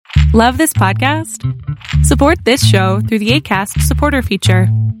Love this podcast? Support this show through the Acast supporter feature.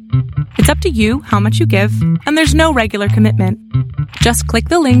 It's up to you how much you give, and there's no regular commitment. Just click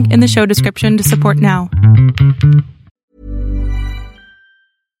the link in the show description to support now.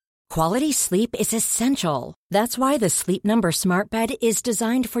 Quality sleep is essential. That's why the Sleep Number Smart Bed is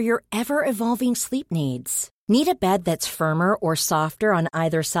designed for your ever-evolving sleep needs. Need a bed that's firmer or softer on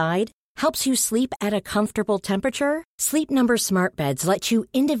either side? Helps you sleep at a comfortable temperature? Sleep Number Smart Beds let you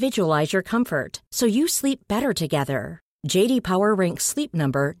individualize your comfort, so you sleep better together. J.D. Power ranks Sleep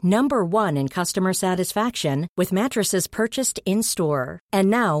Number number 1 in customer satisfaction with mattresses purchased in-store. And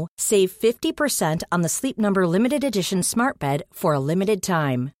now, save 50% on the Sleep Number Limited Edition Smart Bed for a limited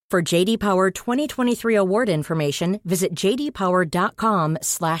time. For J.D. Power 2023 award information, visit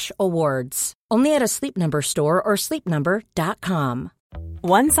jdpower.com/awards. Only at a Sleep Number store or sleepnumber.com.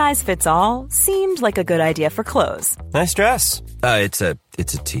 One size fits all seemed like a good idea for clothes. Nice dress. It's a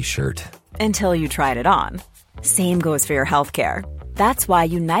t-shirt. Until you tried it on. Same goes for your healthcare. That's why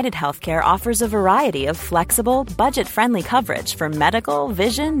United Healthcare offers a variety of flexible, budget-friendly coverage for medical,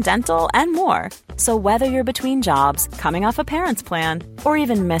 vision, dental, and more. So whether you're between jobs, coming off a parent's plan, or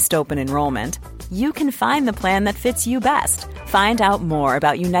even missed open enrollment, you can find the plan that fits you best. Find out more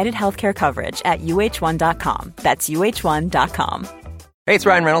about United Healthcare coverage at uh1.com. That's uh1.com. Hey, it's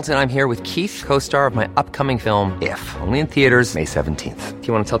Ryan Reynolds, and I'm here with Keith, co-star of my upcoming film, If, only in theaters May 17th. Do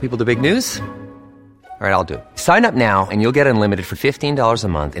you want to tell people the big news? All right, I'll do it. Sign up now and you'll get unlimited for $15 a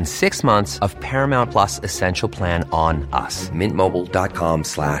month and 6 months of Paramount Plus Essential Plan on us.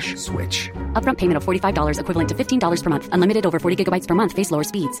 Mintmobile.com/switch. Upfront payment of $45 equivalent to $15 per month. Unlimited over 40 gigabytes per month. Face lower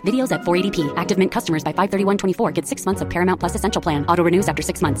speeds. Videos at 480p. Active Mint customers by 531.24 get 6 months of Paramount Plus Essential Plan. Auto renews after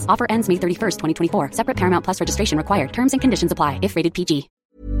 6 months. Offer ends May 31st, 2024. Separate Paramount Plus registration required. Terms and conditions apply if rated PG.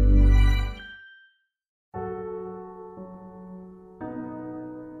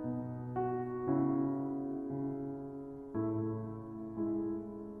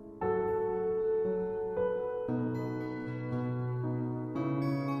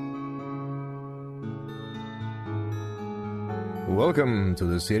 Welcome to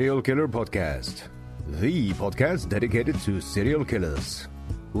the Serial Killer Podcast, the podcast dedicated to serial killers,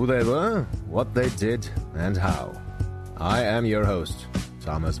 who they were, what they did, and how. I am your host,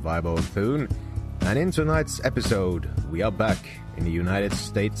 Thomas Vibo Thune, and in tonight's episode, we are back in the United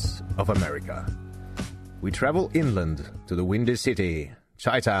States of America. We travel inland to the Windy City,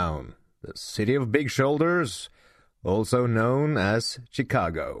 Chi-Town, the city of big shoulders, also known as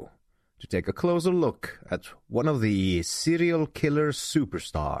Chicago, to take a closer look at one of the serial killer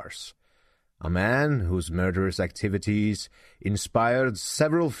superstars, a man whose murderous activities inspired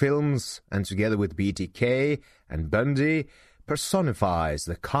several films and together with BTK and Bundy personifies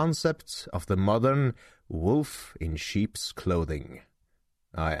the concept of the modern wolf in sheep's clothing.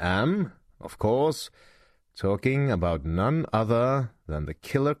 I am, of course, talking about none other than the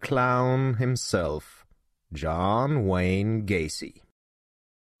killer clown himself, John Wayne Gacy.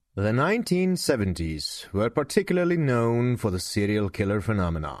 The 1970s were particularly known for the serial killer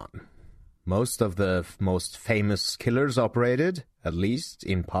phenomenon. Most of the most famous killers operated, at least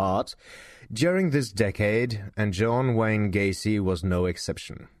in part, during this decade, and John Wayne Gacy was no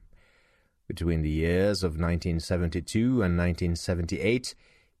exception. Between the years of 1972 and 1978,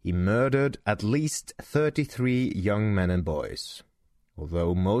 he murdered at least 33 young men and boys,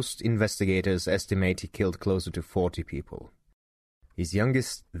 although most investigators estimate he killed closer to 40 people. His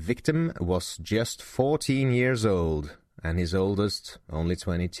youngest victim was just 14 years old, and his oldest only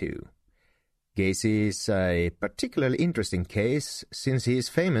 22. Gacy is a particularly interesting case, since he is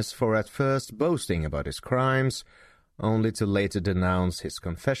famous for at first boasting about his crimes, only to later denounce his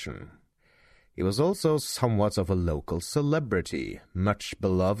confession. He was also somewhat of a local celebrity, much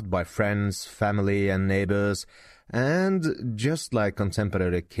beloved by friends, family, and neighbors, and, just like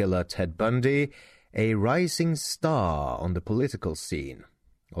contemporary killer Ted Bundy, a rising star on the political scene,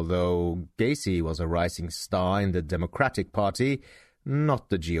 although Gacy was a rising star in the Democratic Party, not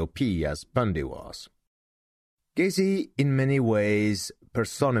the GOP as Bundy was. Gacy, in many ways,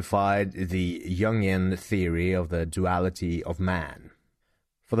 personified the Jungian theory of the duality of man.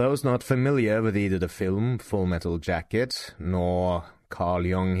 For those not familiar with either the film Full Metal Jacket nor Carl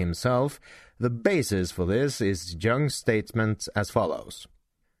Jung himself, the basis for this is Jung's statement as follows: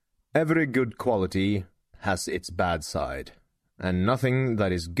 "Every good quality has its bad side, and nothing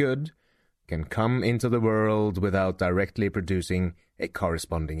that is good can come into the world without directly producing a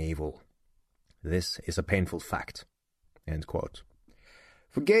corresponding evil. This is a painful fact." End quote.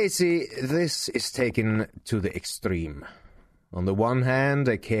 For Gacy, this is taken to the extreme. On the one hand,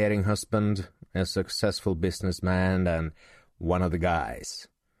 a caring husband, a successful businessman, and one of the guys.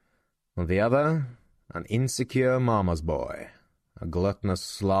 On the other, an insecure mama's boy, a gluttonous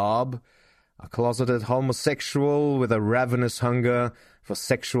slob, a closeted homosexual with a ravenous hunger for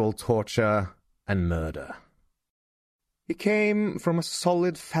sexual torture and murder. He came from a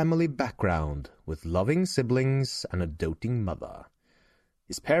solid family background with loving siblings and a doting mother.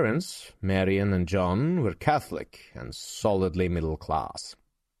 His parents, Marion and John, were Catholic and solidly middle class.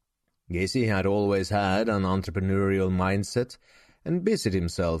 Gacy had always had an entrepreneurial mindset and busied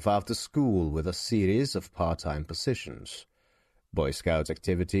himself after school with a series of part-time positions, Boy Scouts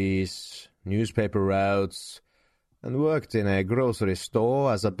activities, newspaper routes, and worked in a grocery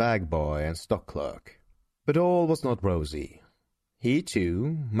store as a bag boy and stock clerk. But all was not rosy. He,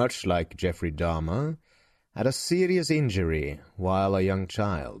 too, much like Jeffrey Dahmer, had a serious injury while a young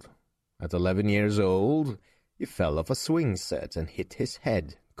child. At 11 years old, he fell off a swing set and hit his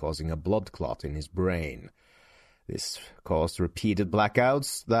head, causing a blood clot in his brain. This caused repeated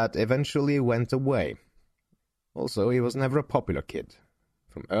blackouts that eventually went away. Also, he was never a popular kid.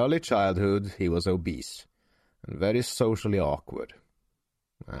 From early childhood, he was obese and very socially awkward.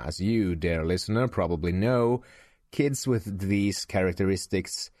 As you, dear listener, probably know, kids with these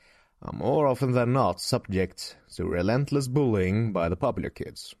characteristics are more often than not subject to relentless bullying by the popular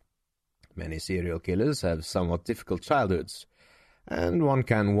kids. Many serial killers have somewhat difficult childhoods, and one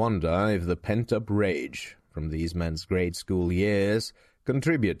can wonder if the pent-up rage from these men's grade school years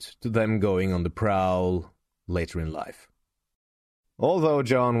contribute to them going on the prowl later in life. Although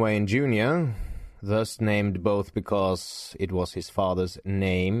John Wayne Jr., thus named both because it was his father's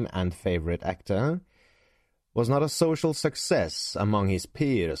name and favorite actor, was not a social success among his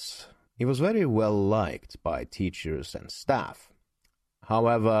peers, he was very well liked by teachers and staff.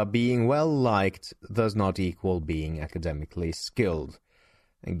 However, being well liked does not equal being academically skilled,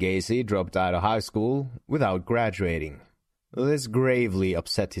 and Gacy dropped out of high school without graduating. This gravely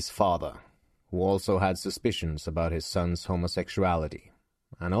upset his father, who also had suspicions about his son's homosexuality.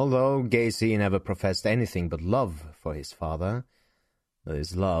 And although Gacy never professed anything but love for his father,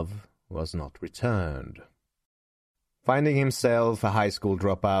 this love was not returned. Finding himself a high school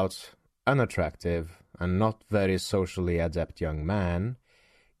dropout, unattractive, and not very socially adept young man,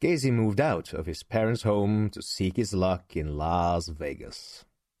 Gacy moved out of his parents' home to seek his luck in Las Vegas.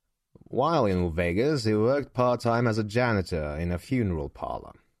 While in Vegas, he worked part-time as a janitor in a funeral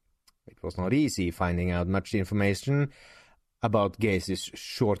parlor. It was not easy finding out much information about Gacy's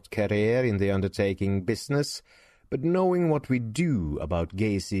short career in the undertaking business, but knowing what we do about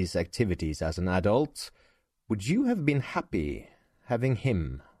Gacy's activities as an adult, would you have been happy having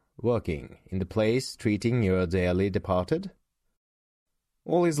him working in the place treating your dearly departed?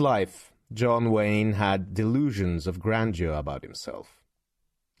 All his life, John Wayne had delusions of grandeur about himself.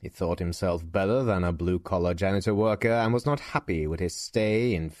 He thought himself better than a blue-collar janitor worker and was not happy with his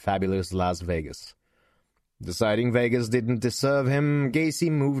stay in fabulous Las Vegas. Deciding Vegas didn't deserve him, Gacy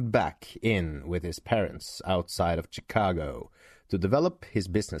moved back in with his parents outside of Chicago to develop his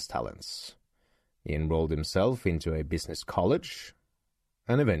business talents. He enrolled himself into a business college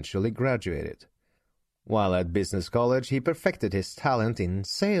and eventually graduated. While at business college, he perfected his talent in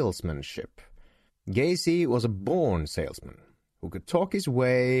salesmanship. Gacy was a born salesman who could talk his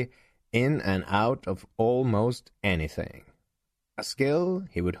way in and out of almost anything. A skill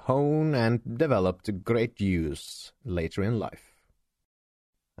he would hone and develop to great use later in life.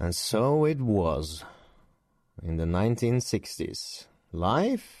 And so it was. In the 1960s,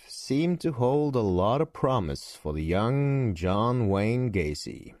 life seemed to hold a lot of promise for the young John Wayne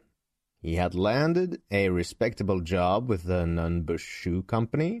Gacy. He had landed a respectable job with the Nunn-Bush Shoe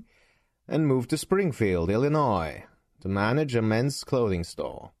Company and moved to Springfield, Illinois, to manage a men's clothing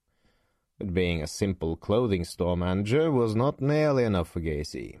store. But being a simple clothing store manager was not nearly enough for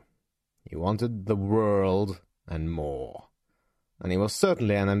Gacy. He wanted the world and more. And he was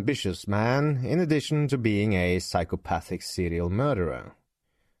certainly an ambitious man, in addition to being a psychopathic serial murderer.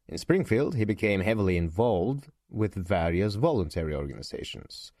 In Springfield, he became heavily involved with various voluntary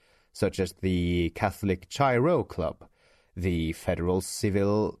organizations, such as the Catholic Chiro Club, the Federal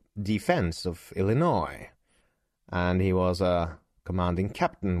Civil Defense of Illinois, and he was a commanding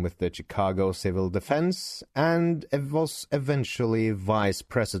captain with the Chicago Civil Defense, and was eventually vice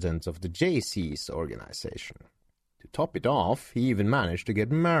president of the Jaycees organization. To top it off, he even managed to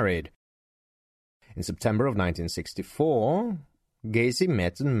get married. In September of 1964, Gacy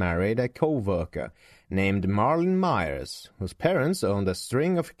met and married a co-worker named Marlon Myers, whose parents owned a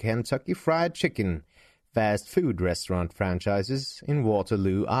string of Kentucky Fried Chicken fast food restaurant franchises in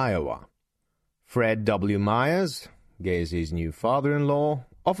Waterloo, Iowa. Fred W. Myers, Gacy's new father-in-law,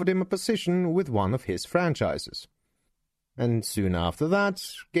 offered him a position with one of his franchises. and soon after that,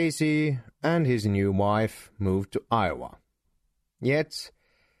 Gacy and his new wife moved to Iowa. Yet,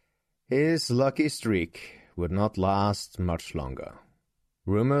 his lucky streak would not last much longer.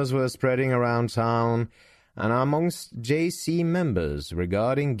 Rumors were spreading around town and amongst JC members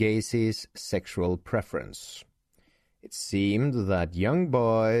regarding Gacy's sexual preference. It seemed that young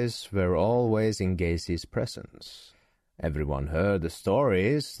boys were always in Gacy's presence. Everyone heard the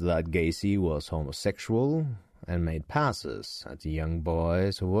stories that Gacy was homosexual and made passes at the young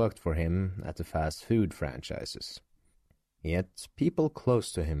boys who worked for him at the fast food franchises. Yet people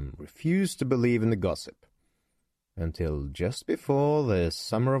close to him refused to believe in the gossip, until just before the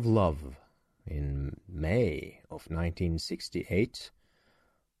Summer of Love in May of 1968,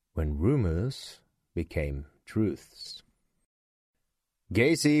 when rumors became truths.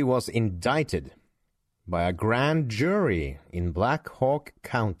 Gacy was indicted by a grand jury in Black Hawk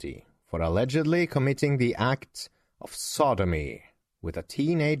County for allegedly committing the act of sodomy with a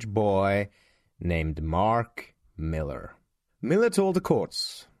teenage boy named Mark Miller. Miller told the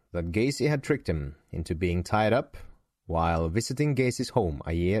courts that Gacy had tricked him into being tied up while visiting Gacy's home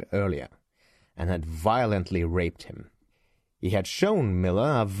a year earlier and had violently raped him. He had shown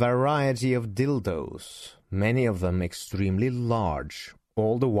Miller a variety of dildos, many of them extremely large,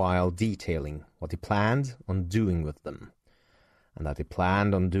 all the while detailing what he planned on doing with them, and that he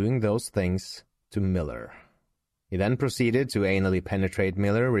planned on doing those things to Miller. He then proceeded to anally penetrate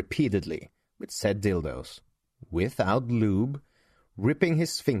Miller repeatedly with said dildos, without lube, ripping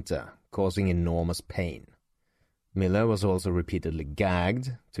his sphincter, causing enormous pain. Miller was also repeatedly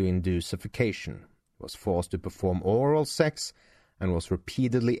gagged to induce suffocation, was forced to perform oral sex, and was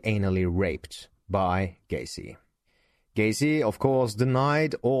repeatedly anally raped by Gacy. Gacy, of course,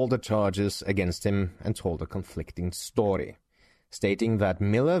 denied all the charges against him and told a conflicting story, stating that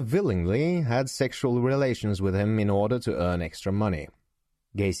Miller willingly had sexual relations with him in order to earn extra money.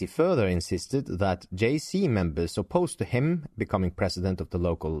 Gacy further insisted that JC members opposed to him becoming president of the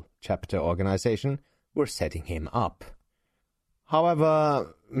local chapter organization were setting him up.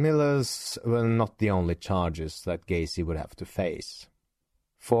 However, Miller's were not the only charges that Gacy would have to face.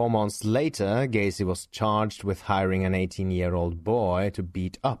 4 months later, Gacy was charged with hiring an 18-year-old boy to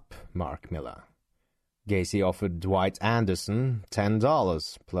beat up Mark Miller. Gacy offered Dwight Anderson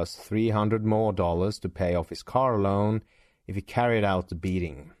 $10 plus $300 more to pay off his car loan if he carried out the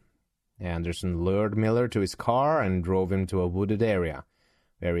beating. Anderson lured Miller to his car and drove him to a wooded area,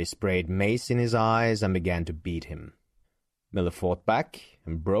 where he sprayed mace in his eyes and began to beat him. Miller fought back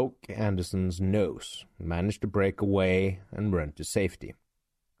and broke Anderson's nose, managed to break away and run to safety.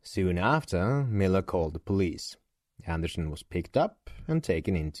 Soon after, Miller called the police. Anderson was picked up and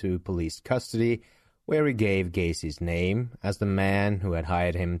taken into police custody, where he gave Gacy's name as the man who had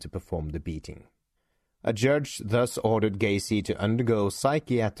hired him to perform the beating. A judge thus ordered Gacy to undergo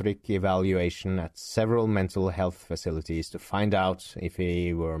psychiatric evaluation at several mental health facilities to find out if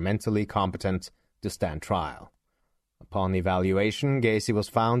he were mentally competent to stand trial. Upon evaluation, Gacy was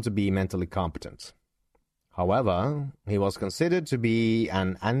found to be mentally competent. However, he was considered to be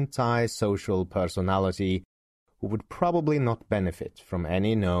an antisocial personality who would probably not benefit from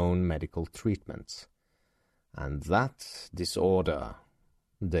any known medical treatment. And that disorder,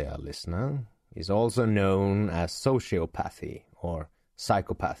 dear listener, is also known as sociopathy or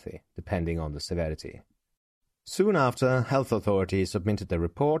psychopathy, depending on the severity. Soon after health authorities submitted their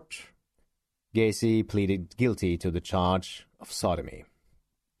report, Gacy pleaded guilty to the charge of sodomy.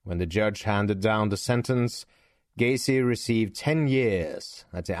 When the judge handed down the sentence, Gacy received 10 years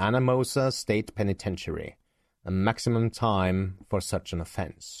at the Anamosa State Penitentiary, a maximum time for such an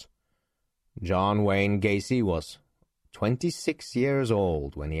offense. John Wayne Gacy was 26 years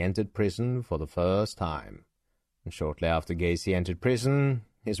old when he entered prison for the first time. And shortly after Gacy entered prison,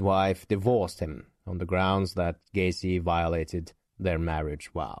 his wife divorced him on the grounds that Gacy violated their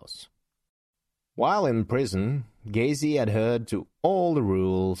marriage vows. While in prison, Gacy adhered to all the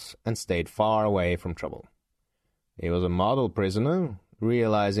rules and stayed far away from trouble. He was a model prisoner,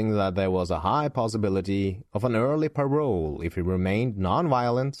 realizing that there was a high possibility of an early parole if he remained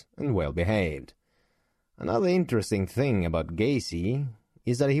nonviolent and well-behaved. Another interesting thing about Gacy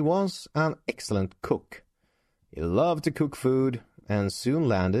is that he was an excellent cook. He loved to cook food and soon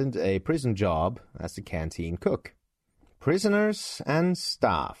landed a prison job as a canteen cook. Prisoners and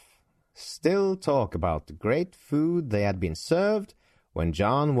staff still talk about the great food they had been served when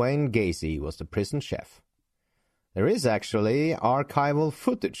John Wayne Gacy was the prison chef. There is actually archival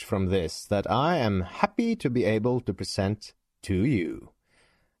footage from this that I am happy to be able to present to you.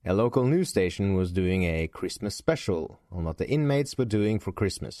 A local news station was doing a Christmas special on what the inmates were doing for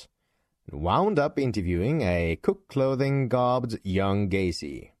Christmas, and wound up interviewing a cook-clothing-garbed young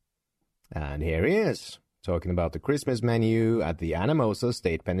Gacy. And here he is, talking about the Christmas menu at the Anamosa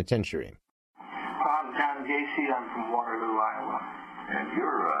State Penitentiary. I'm John Gacy. I'm from Waterloo, Iowa. And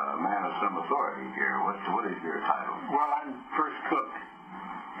you're a man of some authority here. What is your title? Well, I'm first cook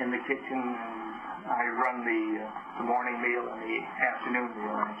in the kitchen, and I run the morning meal and the afternoon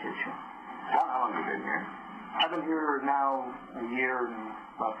meal in the kitchen. How long have you been here? I've been here now a year and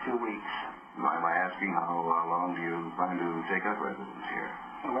about 2 weeks. Am I asking how long do you plan to take up residence here?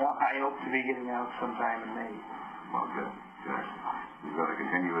 Well, I hope to be getting out sometime in May. Well, good. You're going to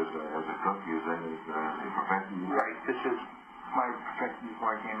continue as a cook, you said, as a profession? Right. This is my profession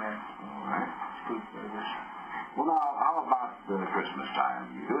before I came in. All right. Food service. Well, now, how about Christmas time?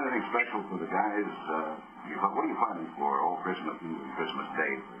 You do anything special for the guys? What are you planning for? Christmas Eve and Christmas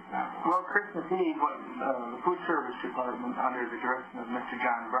Day, for example? Well, Christmas Eve, the food service department, under the direction of Mr.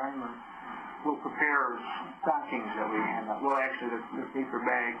 John Breimer, will prepare stockings that we hand out. Well, actually, the paper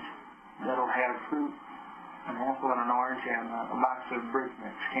bags that'll have fruit, an apple and an orange, and a box of Bridge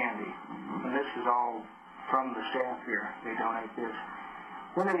Mix candy. Mm-hmm. And this is all from the staff here. They donate this.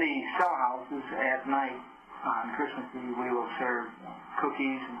 Then in the cell houses at night, on Christmas Eve, we will serve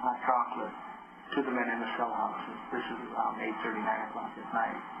cookies and hot chocolate to the men in the cell houses. This is around 8:30, 9 o'clock at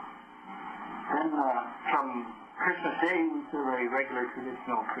night. Then from Christmas Day, we serve a regular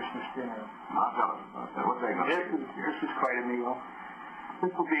traditional Christmas dinner. Now tell us about that. What's that going to be? This is quite a meal.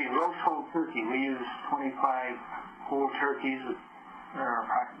 This will be roast whole turkey. We use 25 whole turkeys. There are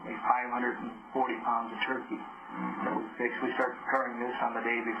approximately 540 pounds of turkey that we fix. We start preparing this on the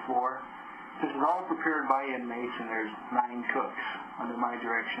day before. This is all prepared by inmates, and there's 9 cooks under my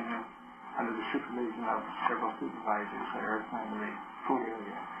direction, under the supervision of several supervisors that are assigned to the food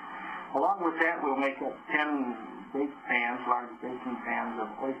area. Along with that, we'll make up 10 bake pans, large baking pans of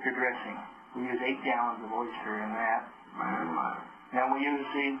oyster dressing. We use 8 gallons of oyster in that. And we use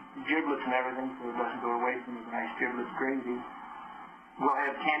the giblets and everything so it doesn't go away from the nice giblets gravy. We'll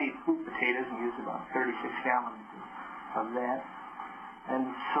have candied sweet potatoes and use about 36 gallons of that.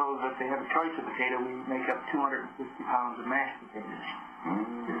 And so that they have a choice of potato, we make up 250 pounds of mashed potatoes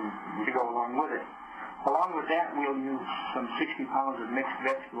to go along with it. Along with that, we'll use some 60 pounds of mixed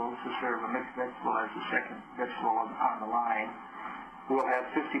vegetables to serve a mixed vegetable as the second vegetable on the line. We'll have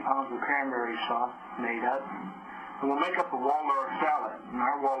 50 pounds of cranberry sauce made up. And we'll make up a Waldorf salad. And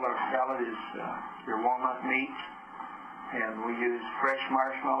our Waldorf salad is your walnut meat. And we use fresh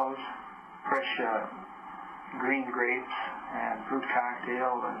marshmallows, fresh green grapes, and fruit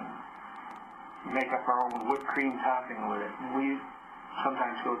cocktail, and make up our own whipped cream topping with it. And we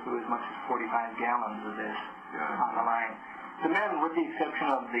sometimes go through as much as 45 gallons of this on the line. The men, with the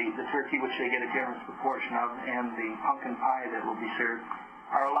exception of the turkey, which they get a generous proportion of, and the pumpkin pie that will be served,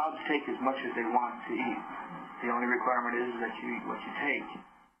 are allowed to take as much as they want to eat. The only requirement is that you eat what you take.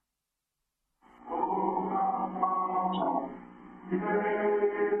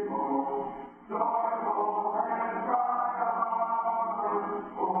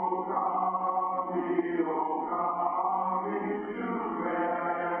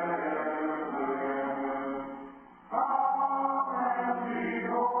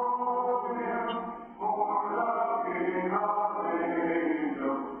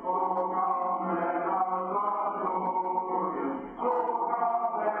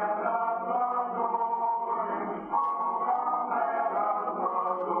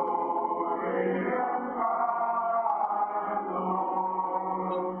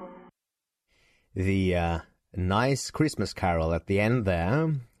 The nice Christmas carol at the end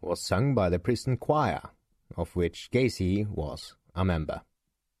there was sung by the prison choir, of which Gacy was a member.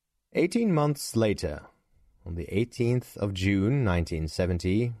 18 months later, on the 18th of June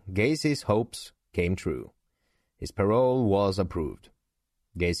 1970, Gacy's hopes came true. His parole was approved.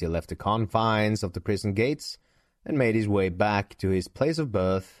 Gacy left the confines of the prison gates and made his way back to his place of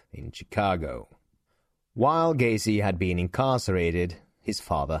birth in Chicago. While Gacy had been incarcerated, his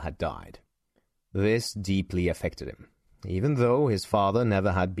father had died. This deeply affected him, even though his father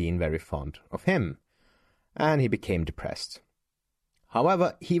never had been very fond of him, and he became depressed.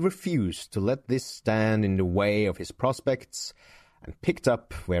 However, he refused to let this stand in the way of his prospects and picked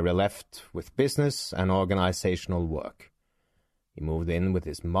up where he left with business and organizational work. He moved in with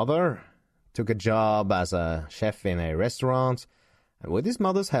his mother, took a job as a chef in a restaurant, and with his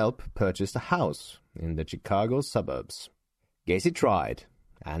mother's help purchased a house in the Chicago suburbs. Gacy tried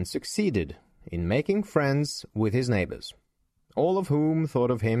and succeeded in making friends with his neighbors, all of whom thought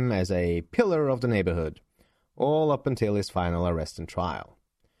of him as a pillar of the neighborhood, all up until his final arrest and trial.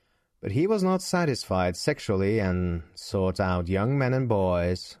 But he was not satisfied sexually and sought out young men and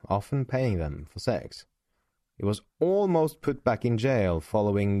boys, often paying them for sex. He was almost put back in jail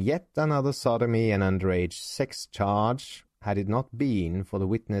following yet another sodomy and underage sex charge, had it not been for the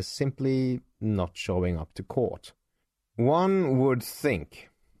witness simply not showing up to court. One would think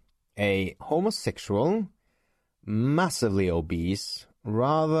a homosexual, massively obese,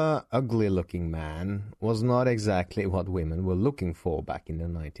 rather ugly-looking man was not exactly what women were looking for back in the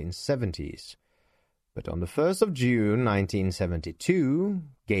 1970s. But on the 1st of June 1972,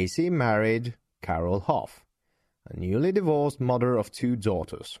 Gacy married Carol Hoff, a newly divorced mother of 2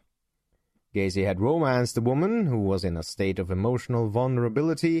 daughters. Gacy had romanced a woman who was in a state of emotional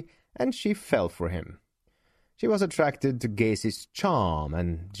vulnerability, and she fell for him. She was attracted to Gacy's charm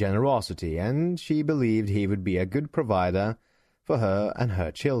and generosity, and she believed he would be a good provider for her and her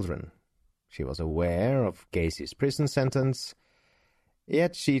children. She was aware of Gacy's prison sentence,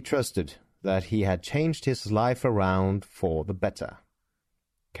 yet she trusted that he had changed his life around for the better.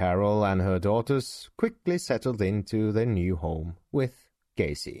 Carol and her daughters quickly settled into their new home with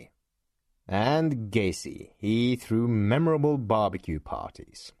Gacy. And Gacy, he threw memorable barbecue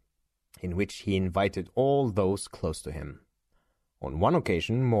parties, in which he invited all those close to him. On one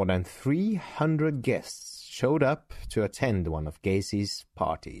occasion, more than 300 guests showed up to attend one of Gacy's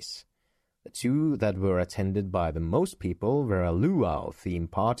parties. The 2 that were attended by the most people were a luau theme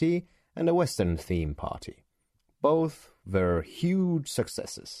party and a Western theme party. Both were huge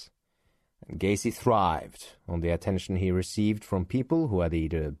successes, and Gacy thrived on the attention he received from people who had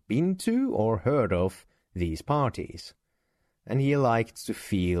either been to or heard of these parties, and he liked to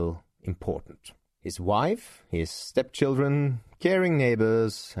feel important. His wife, his stepchildren, caring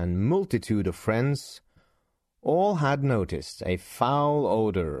neighbors, and multitude of friends all had noticed a foul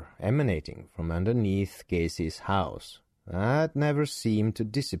odor emanating from underneath Gacy's house that never seemed to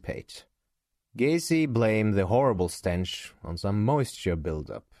dissipate. Gacy blamed the horrible stench on some moisture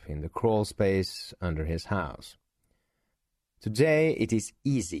buildup in the crawl space under his house. Today it is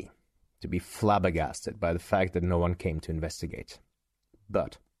easy to be flabbergasted by the fact that no one came to investigate.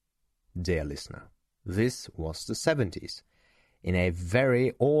 But, dear listener, this was the 70s, in a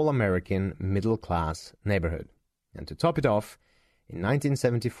very all-American middle-class neighborhood. And to top it off, in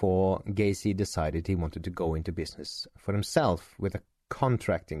 1974, Gacy decided he wanted to go into business for himself with a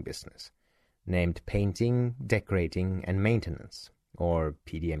contracting business named Painting, Decorating, and Maintenance, or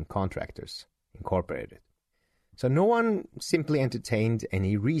PDM Contractors, Incorporated. So no one simply entertained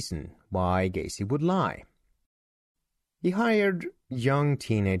any reason why Gacy would lie. He hired young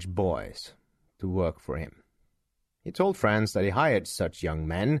teenage boys to work for him. He told friends that he hired such young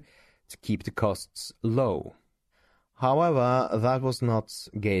men to keep the costs low. However, that was not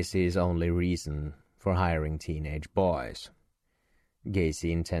Gacy's only reason for hiring teenage boys.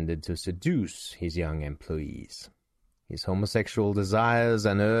 Gacy intended to seduce his young employees. His homosexual desires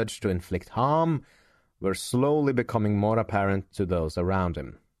and urge to inflict harm were slowly becoming more apparent to those around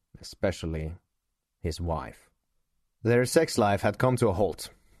him, especially his wife. Their sex life had come to a halt,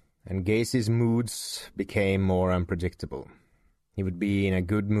 and Gacy's moods became more unpredictable. He would be in a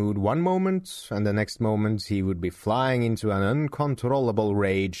good mood one moment, and the next moment he would be flying into an uncontrollable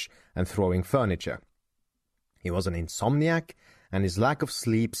rage and throwing furniture. He was an insomniac, and his lack of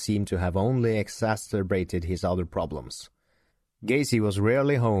sleep seemed to have only exacerbated his other problems. Gacy was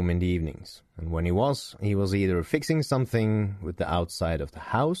rarely home in the evenings, and when he was either fixing something with the outside of the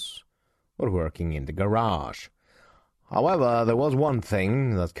house or working in the garage. However, there was one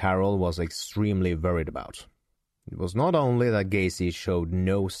thing that Carol was extremely worried about. It was not only that Gacy showed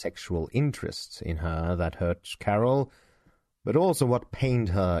no sexual interest in her that hurt Carol, but also what pained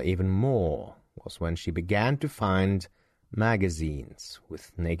her even more was when she began to find magazines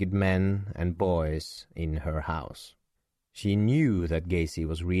with naked men and boys in her house. She knew that Gacy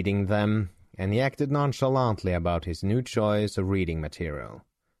was reading them, and he acted nonchalantly about his new choice of reading material.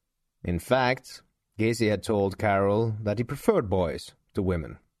 In fact, Gacy had told Carol that he preferred boys to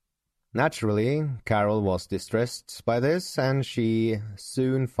women. Naturally, Carol was distressed by this, and she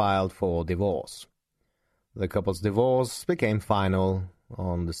soon filed for divorce. The couple's divorce became final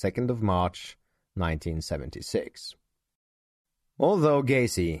on the 2nd of March, 1976. Although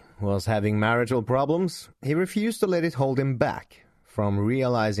Gacy was having marital problems, he refused to let it hold him back from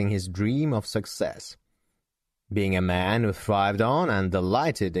realizing his dream of success. Being a man who thrived on and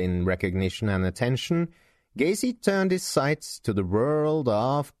delighted in recognition and attention, Gacy turned his sights to the world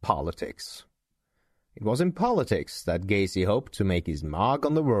of politics. It was in politics that Gacy hoped to make his mark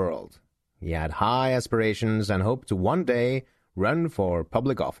on the world. He had high aspirations and hoped to one day run for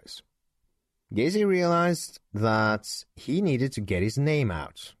public office. Gacy realized that he needed to get his name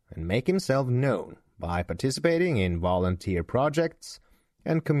out and make himself known by participating in volunteer projects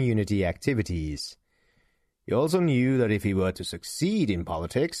and community activities. He also knew that if he were to succeed in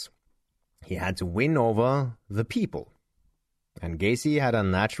politics, he had to win over the people. And Gacy had a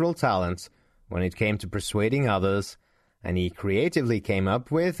natural talent when it came to persuading others, and he creatively came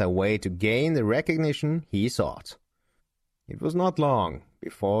up with a way to gain the recognition he sought. It was not long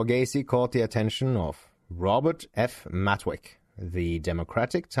before Gacy caught the attention of Robert F. Matwick, the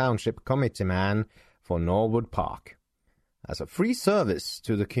Democratic Township Committeeman for Norwood Park. As a free service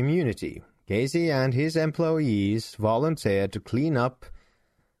to the community, Gacy and his employees volunteered to clean up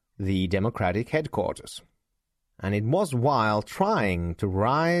the Democratic headquarters. And it was while trying to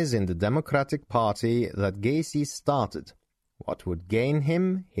rise in the Democratic Party that Gacy started what would gain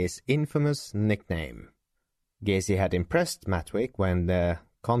him his infamous nickname. Gacy had impressed Matwick when the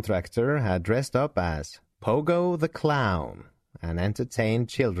contractor had dressed up as Pogo the Clown and entertained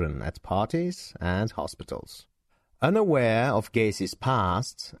children at parties and hospitals. Unaware of Gacy's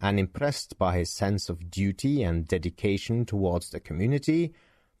past and impressed by his sense of duty and dedication towards the community,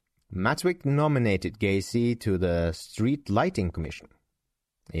 Matwick nominated Gacy to the Street Lighting Commission.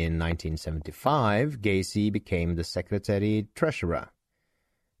 In 1975, Gacy became the secretary-treasurer.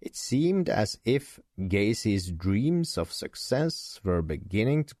 It seemed as if Gacy's dreams of success were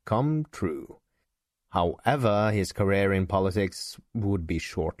beginning to come true. However, his career in politics would be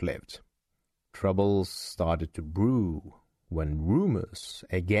short-lived. Troubles started to brew when rumors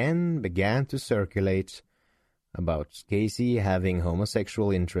again began to circulate about Gacy having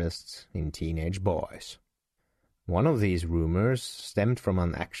homosexual interests in teenage boys. One of these rumors stemmed from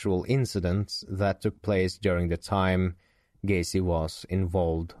an actual incident that took place during the time Gacy was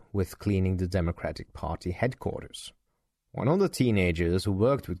involved with cleaning the Democratic Party headquarters. One of the teenagers who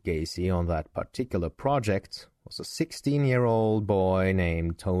worked with Gacy on that particular project was a 16-year-old boy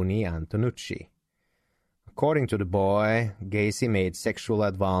named Tony Antonucci. According to the boy, Gacy made sexual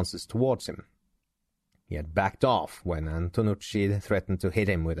advances towards him. He had backed off when Antonucci threatened to hit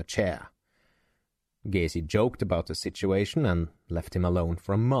him with a chair. Gacy joked about the situation and left him alone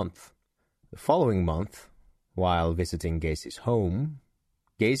for a month. The following month, while visiting Gacy's home,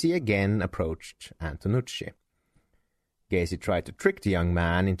 Gacy again approached Antonucci. Gacy tried to trick the young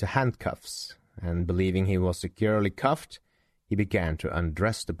man into handcuffs, and believing he was securely cuffed, he began to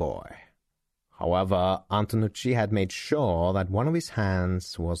undress the boy. However, Antonucci had made sure that one of his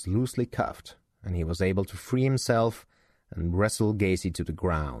hands was loosely cuffed, and he was able to free himself and wrestle Gacy to the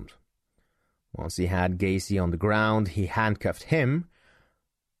ground. Once he had Gacy on the ground, he handcuffed him,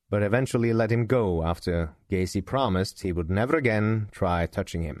 but eventually let him go after Gacy promised he would never again try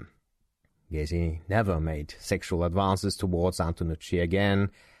touching him. Gacy never made sexual advances towards Antonucci again,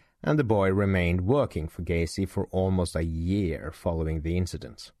 and the boy remained working for Gacy for almost a year following the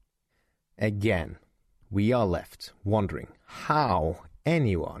incident. Again, we are left wondering how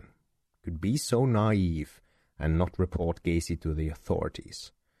anyone could be so naive and not report Gacy to the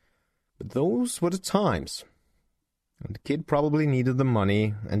authorities. But those were the times. The kid probably needed the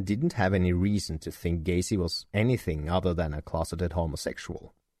money and didn't have any reason to think Gacy was anything other than a closeted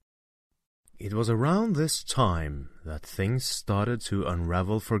homosexual. It was around this time that things started to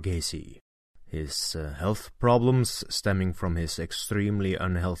unravel for Gacy. His health problems stemming from his extremely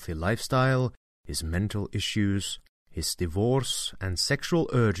unhealthy lifestyle, his mental issues, his divorce, and sexual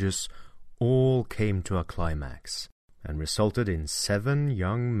urges all came to a climax and resulted in 7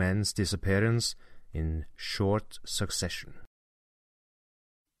 young men's disappearance in short succession.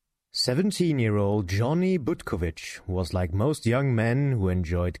 17-year-old Johnny Butkovich was like most young men who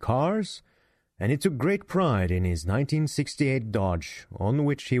enjoyed cars, and he took great pride in his 1968 Dodge, on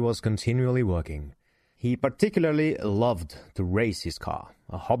which he was continually working. He particularly loved to race his car,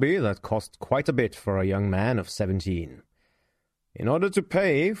 a hobby that cost quite a bit for a young man of 17. In order to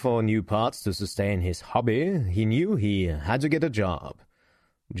pay for new parts to sustain his hobby, he knew he had to get a job.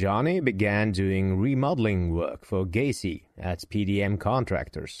 Johnny began doing remodeling work for Gacy at PDM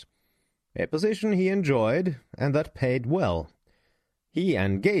Contractors, a position he enjoyed and that paid well. He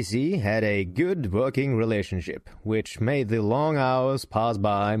and Gacy had a good working relationship, which made the long hours pass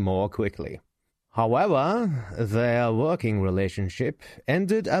by more quickly. However, their working relationship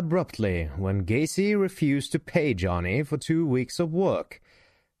ended abruptly when Gacy refused to pay Johnny for 2 weeks of work,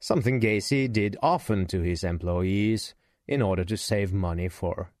 something Gacy did often to his employees in order to save money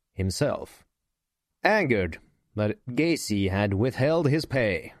for himself. Angered that Gacy had withheld his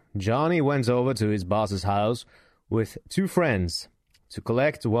pay, Johnny went over to his boss's house with 2 friends to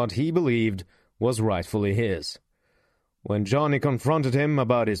collect what he believed was rightfully his. When Johnny confronted him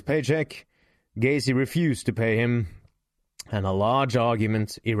about his paycheck, Gacy refused to pay him, and a large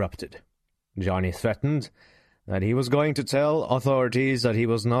argument erupted. Johnny threatened that he was going to tell authorities that he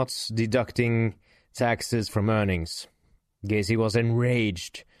was not deducting taxes from earnings. Gacy was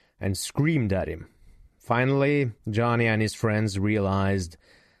enraged and screamed at him. Finally, Johnny and his friends realized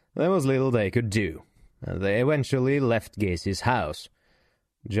there was little they could do, and they eventually left Gacy's house.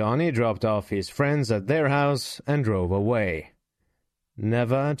 Johnny dropped off his friends at their house and drove away,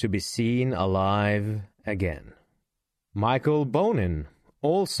 never to be seen alive again. Michael Bonin,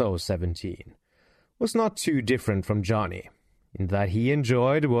 also 17, was not too different from Johnny, in that he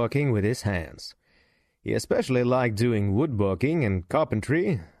enjoyed working with his hands. He especially liked doing woodworking and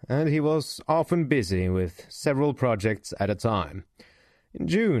carpentry, and he was often busy with several projects at a time. In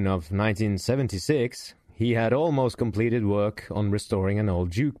June of 1976, he had almost completed work on restoring an old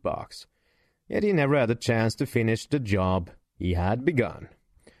jukebox, yet he never had a chance to finish the job he had begun.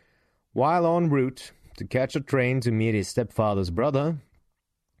 While en route to catch a train to meet his stepfather's brother,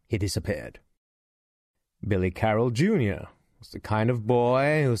 he disappeared. Billy Carroll Jr. was the kind of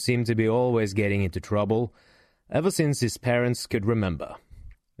boy who seemed to be always getting into trouble ever since his parents could remember.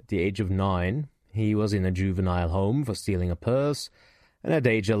 At the age of 9, he was in a juvenile home for stealing a purse, and at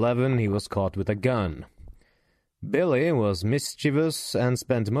age 11 he was caught with a gun. Billy was mischievous and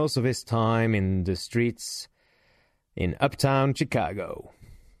spent most of his time in the streets in uptown Chicago.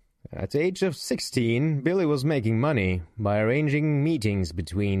 At the age of 16, Billy was making money by arranging meetings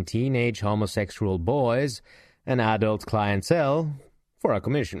between teenage homosexual boys and adult clientele for a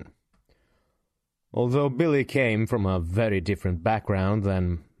commission. Although Billy came from a very different background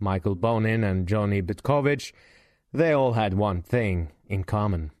than Michael Bonin and Johnny Butkovich, they all had one thing in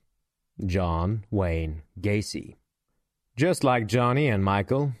common: John Wayne Gacy. Just like Johnny and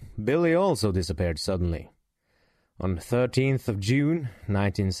Michael, Billy also disappeared suddenly. On the 13th of June,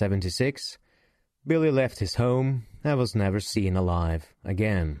 1976, Billy left his home and was never seen alive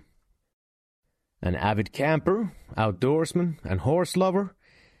again. An avid camper, outdoorsman, and horse lover,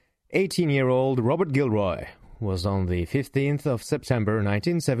 18-year-old Robert Gilroy was on the 15th of September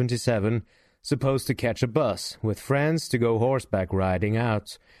 1977 supposed to catch a bus with friends to go horseback riding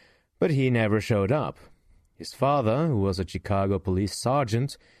out, but he never showed up. His father, who was a Chicago police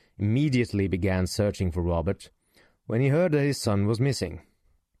sergeant, immediately began searching for Robert when he heard that his son was missing.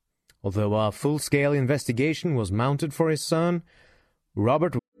 Although a full-scale investigation was mounted for his son,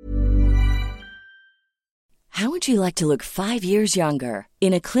 Robert... How would you like to look 5 years younger?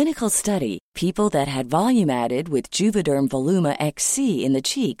 In a clinical study, people that had volume added with Juvederm Voluma XC in the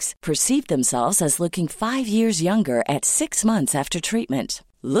cheeks perceived themselves as looking 5 years younger at 6 months after treatment.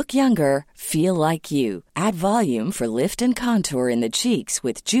 Look younger, feel like you. Add volume for lift and contour in the cheeks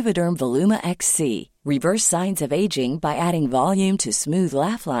with Juvederm Voluma XC. Reverse signs of aging by adding volume to smooth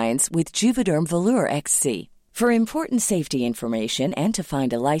laugh lines with Juvederm Volure XC. For important safety information and to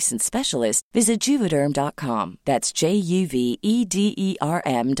find a licensed specialist, visit Juvederm.com. That's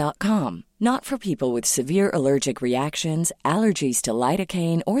JUVEDERM.com. Not for people with severe allergic reactions, allergies to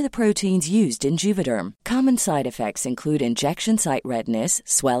lidocaine, or the proteins used in Juvederm. Common side effects include injection site redness,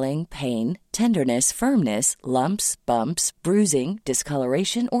 swelling, pain, tenderness, firmness, lumps, bumps, bruising,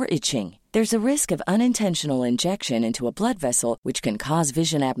 discoloration, or itching. There's a risk of unintentional injection into a blood vessel, which can cause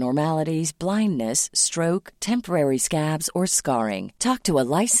vision abnormalities, blindness, stroke, temporary scabs, or scarring. Talk to a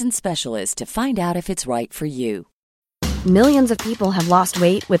licensed specialist to find out if it's right for you. Millions of people have lost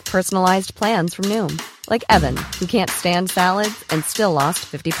weight with personalized plans from Noom. Like Evan, who can't stand salads and still lost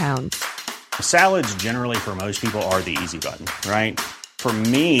 50 pounds. Salads generally for most people are the easy button, right? For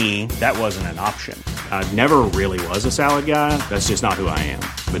me, that wasn't an option. I never really was a salad guy. That's just not who I am.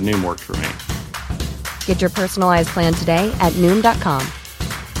 But Noom worked for me. Get your personalized plan today at Noom.com.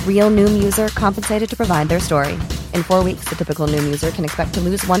 Real Noom user compensated to provide their story. In 4 weeks, the typical Noom user can expect to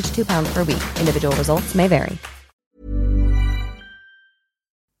lose 1 to 2 pounds per week. Individual results may vary.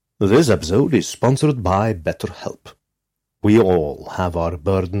 This episode is sponsored by BetterHelp. We all have our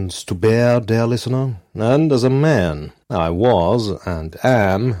burdens to bear, dear listener, and as a man, I was and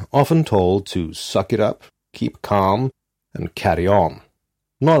am often told to suck it up, keep calm, and carry on.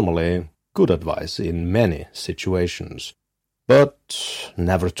 Normally, good advice in many situations. But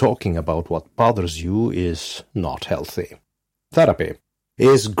never talking about what bothers you is not healthy. Therapy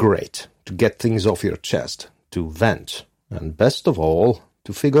is great to get things off your chest, to vent, and best of all,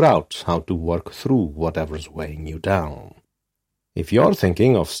 to figure out how to work through whatever's weighing you down. If you're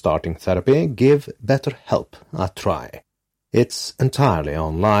thinking of starting therapy, give BetterHelp a try. It's entirely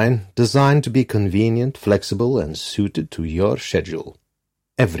online, designed to be convenient, flexible, and suited to your schedule.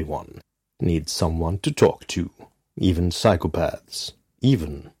 Everyone needs someone to talk to, even psychopaths,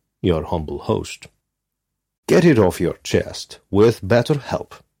 even your humble host. Get it off your chest with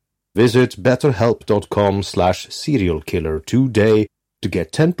BetterHelp. Visit betterhelp.com/serialkiller today to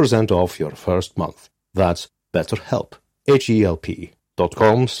get 10% off your first month. That's BetterHelp,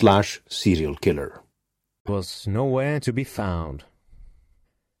 HELP.com/serialkiller. Was nowhere to be found.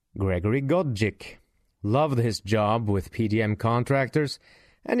 Gregory Godzik loved his job with PDM contractors,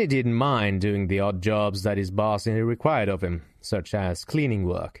 and he didn't mind doing the odd jobs that his boss required of him, such as cleaning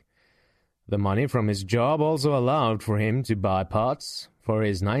work. The money from his job also allowed for him to buy parts for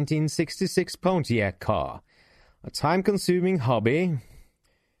his 1966 Pontiac car, a time-consuming hobby,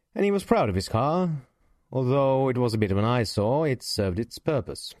 and he was proud of his car. Although it was a bit of an eyesore, it served its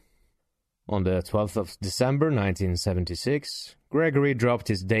purpose. On the 12th of December 1976, Gregory dropped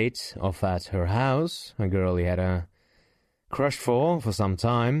his date off at her house, a girl he had a crush for some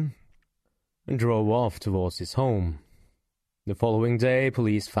time, and drove off towards his home. The following day,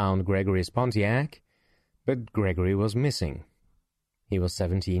 police found Gregory's Pontiac, but Gregory was missing. He was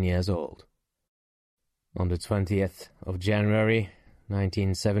 17 years old. On the 20th of January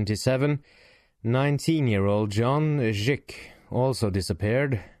 1977, 19-year-old John Schick also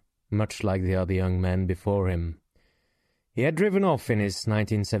disappeared, much like the other young men before him. He had driven off in his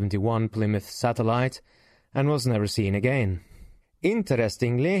 1971 Plymouth Satellite and was never seen again.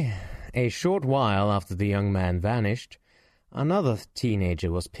 Interestingly, a short while after the young man vanished, another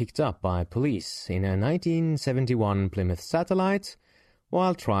teenager was picked up by police in a 1971 Plymouth Satellite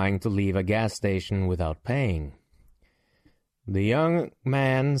while trying to leave a gas station without paying. The young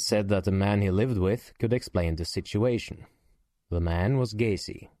man said that the man he lived with could explain the situation. The man was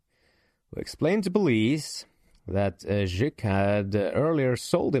Gacy, who explained to police that Schick had earlier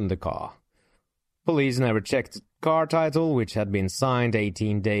sold him the car. Police never checked the car title, which had been signed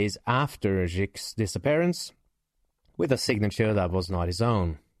 18 days after Schick's disappearance, with a signature that was not his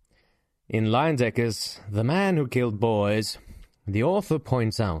own. In Leindecker's The Man Who Killed Boys, the author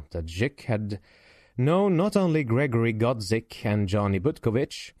points out that Schick had known not only Gregory Godzik and Johnny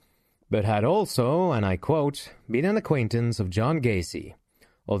Butkovich, but had also, and I quote, been an acquaintance of John Gacy,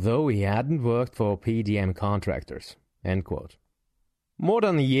 although he hadn't worked for PDM contractors, end quote. More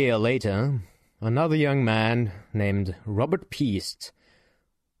than a year later, another young man named Robert Peast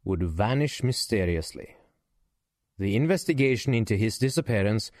would vanish mysteriously. The investigation into his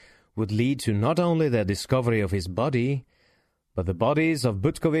disappearance would lead to not only the discovery of his body, but the bodies of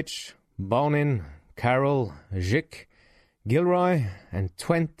Butkovich, Bonin, Carroll, Schick, Gilroy, and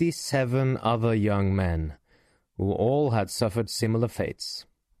 27 other young men, who all had suffered similar fates.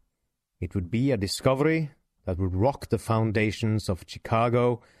 It would be a discovery that would rock the foundations of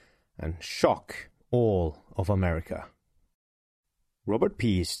Chicago and shock all of America. Robert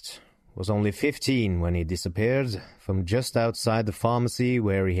Peast was only 15 when he disappeared from just outside the pharmacy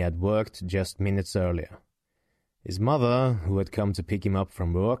where he had worked just minutes earlier. His mother, who had come to pick him up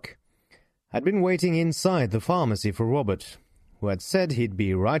from work, had been waiting inside the pharmacy for Robert, who had said he'd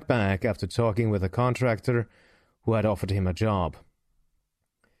be right back after talking with a contractor who had offered him a job.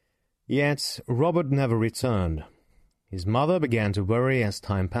 Yet Robert never returned. His mother began to worry as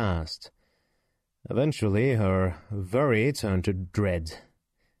time passed. Eventually, her worry turned to dread.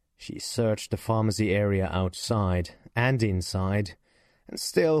 She searched the pharmacy area outside and inside, and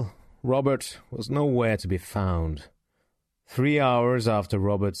still Robert was nowhere to be found. 3 hours after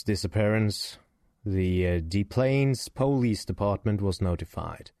Robert's disappearance, the Des Plaines Police Department was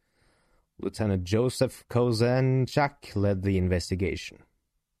notified. Lieutenant Joseph Kozenchak led the investigation.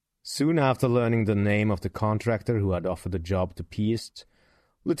 Soon after learning the name of the contractor who had offered the job to Peast,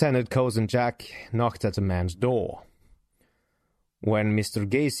 Lieutenant Kozenchak knocked at the man's door. When Mr.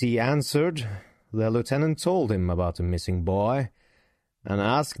 Gacy answered, the lieutenant told him about the missing boy and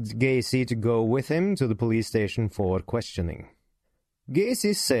asked Gacy to go with him to the police station for questioning.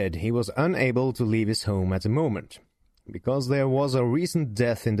 Gacy said he was unable to leave his home at the moment because there was a recent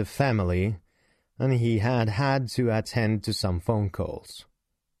death in the family and he had to attend to some phone calls.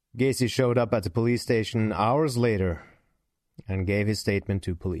 Gacy showed up at the police station hours later and gave his statement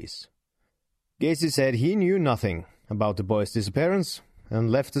to police. Gacy said he knew nothing about the boy's disappearance and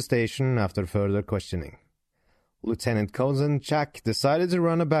left the station after further questioning. Lieutenant Kozenchak decided to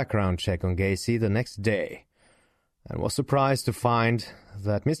run a background check on Gacy the next day and was surprised to find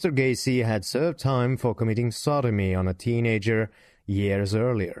that Mr. Gacy had served time for committing sodomy on a teenager years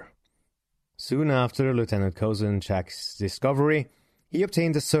earlier. Soon after Lieutenant Kozenchak's discovery, he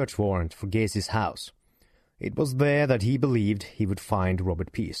obtained a search warrant for Gacy's house. It was there that he believed he would find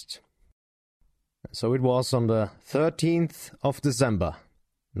Robert Peast. So it was on the 13th of December,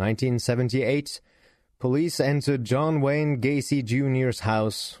 1978, police entered John Wayne Gacy Jr.'s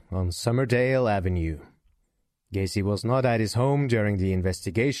house on Summerdale Avenue. Gacy was not at his home during the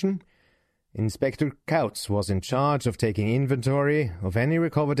investigation. Inspector Couts was in charge of taking inventory of any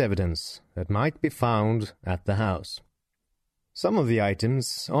recovered evidence that might be found at the house. Some of the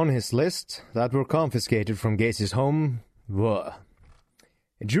items on his list that were confiscated from Gacy's home were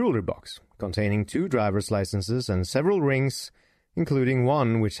a jewelry box containing 2 driver's licenses and several rings, including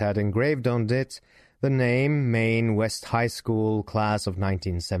one which had engraved on it the name Maine West High School Class of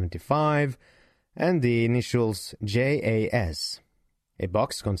 1975 and the initials JAS. A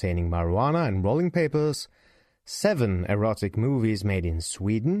box containing marijuana and rolling papers, 7 erotic movies made in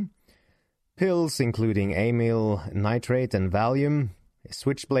Sweden, pills including amyl nitrate and Valium, a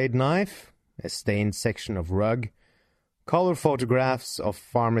switchblade knife, a stained section of rug, color photographs of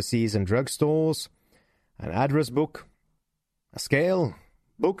pharmacies and drugstores, an address book, a scale,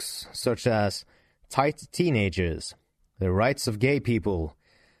 books such as Tight Teenagers, The Rights of Gay People,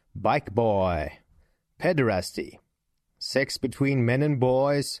 Bike Boy, Pederasty, Sex Between Men and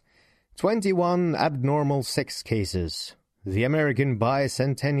Boys, 21 Abnormal Sex Cases, The American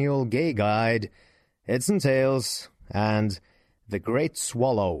Bicentennial Gay Guide, Heads and Tails, and The Great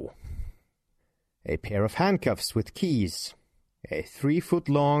Swallow. A pair of handcuffs with keys, a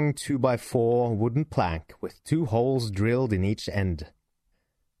 3-foot-long 2x4 wooden plank with 2 holes drilled in each end,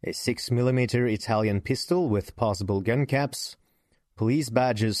 a 6mm Italian pistol with possible gun caps, police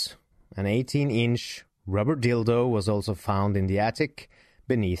badges, an 18-inch rubber dildo was also found in the attic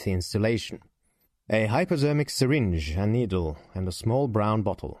beneath the installation. A hypodermic syringe, a needle, and a small brown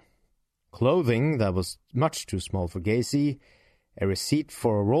bottle. Clothing that was much too small for Gacy, a receipt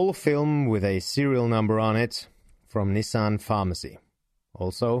for a roll of film with a serial number on it from Nissan Pharmacy.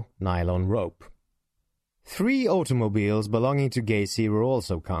 Also, nylon rope. 3 automobiles belonging to Gacy were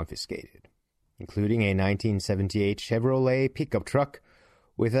also confiscated, including a 1978 Chevrolet pickup truck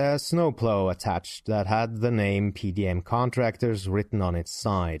with a snowplow attached that had the name PDM Contractors written on its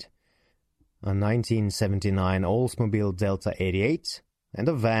side, a 1979 Oldsmobile Delta 88, and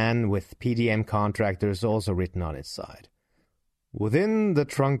a van with PDM Contractors also written on its side. Within the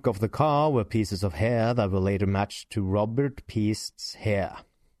trunk of the car were pieces of hair that were later matched to Robert Peast's hair.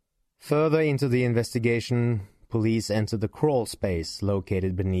 Further into the investigation, police entered the crawl space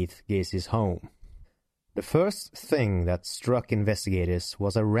located beneath Gacy's home. The first thing that struck investigators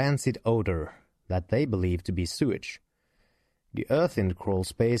was a rancid odor that they believed to be sewage. The earth in the crawl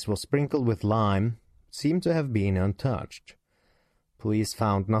space was sprinkled with lime, seemed to have been untouched. Police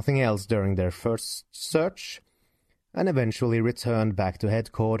found nothing else during their first search, and eventually returned back to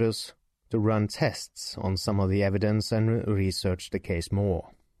headquarters to run tests on some of the evidence and research the case more.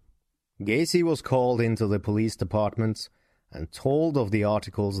 Gacy was called into the police department and told of the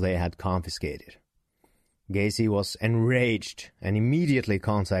articles they had confiscated. Gacy was enraged and immediately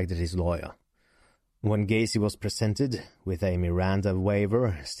contacted his lawyer. When Gacy was presented with a Miranda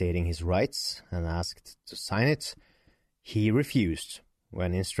waiver stating his rights and asked to sign it, he refused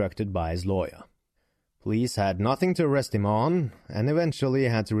when instructed by his lawyer. Police had nothing to arrest him on and eventually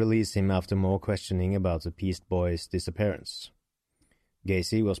had to release him after more questioning about the Peast boy's disappearance.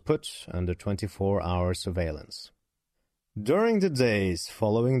 Gacy was put under 24-hour surveillance. During the days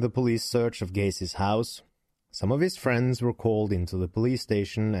following the police search of Gacy's house, some of his friends were called into the police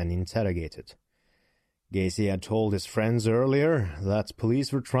station and interrogated. Gacy had told his friends earlier that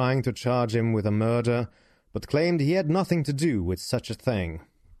police were trying to charge him with a murder, but claimed he had nothing to do with such a thing.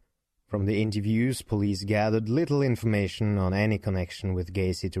 From the interviews, police gathered little information on any connection with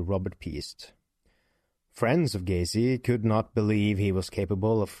Gacy to Robert Peast. Friends of Gacy could not believe he was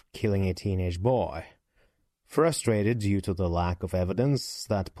capable of killing a teenage boy. Frustrated due to the lack of evidence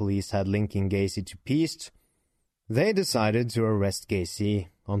that police had linking Gacy to Peast, they decided to arrest Gacy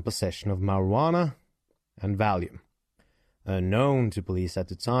on possession of marijuana and Valium. Unknown to police at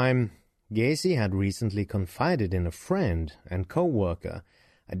the time, Gacy had recently confided in a friend and co-worker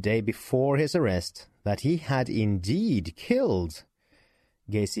a day before his arrest that he had indeed killed.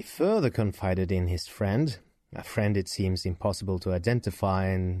 Gacy further confided in his friend, a friend it seems impossible to identify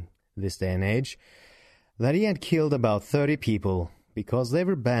in this day and age, that he had killed about 30 people because they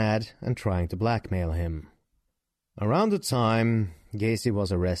were bad and trying to blackmail him. Around the time Gacy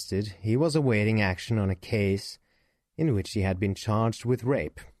was arrested, he was awaiting action on a case in which he had been charged with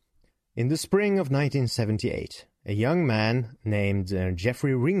rape. In the spring of 1978, a young man named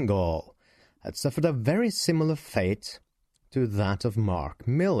Jeffrey Ringgold had suffered a very similar fate to that of Mark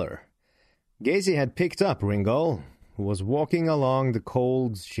Miller. Gacy had picked up Ringgold, who was walking along the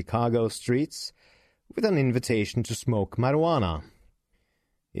cold Chicago streets with an invitation to smoke marijuana.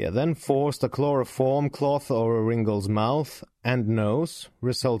 He had then forced a chloroform cloth over Ringgold's mouth and nose,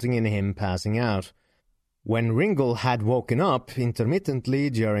 resulting in him passing out. When Ringel had woken up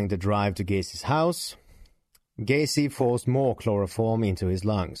intermittently during the drive to Gacy's house, Gacy forced more chloroform into his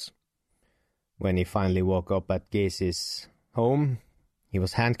lungs. When he finally woke up at Gacy's home, he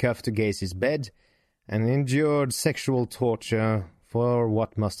was handcuffed to Gacy's bed and endured sexual torture for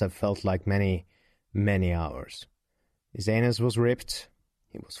what must have felt like many, many hours. His anus was ripped,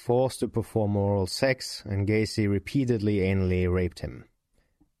 he was forced to perform oral sex, and Gacy repeatedly anally raped him.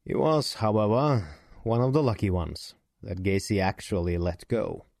 He was, however, one of the lucky ones that Gacy actually let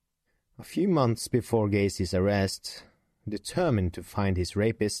go. A few months before Gacy's arrest, determined to find his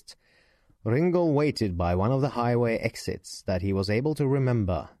rapist, Ringel waited by one of the highway exits that he was able to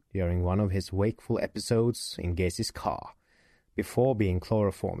remember during one of his wakeful episodes in Gacy's car, before being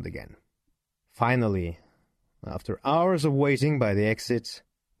chloroformed again. Finally, after hours of waiting by the exit,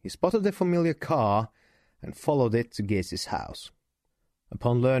 he spotted a familiar car and followed it to Gacy's house.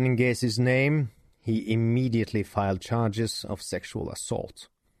 Upon learning Gacy's name, he immediately filed charges of sexual assault.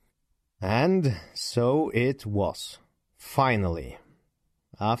 And so it was. Finally,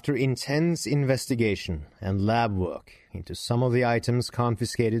 after intense investigation and lab work into some of the items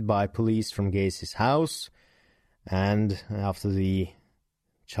confiscated by police from Gacy's house, and after the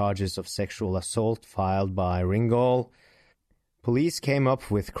charges of sexual assault filed by Ringel, police came up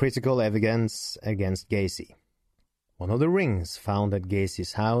with critical evidence against Gacy. One of the rings found at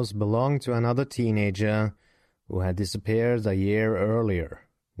Gacy's house belonged to another teenager who had disappeared a year earlier,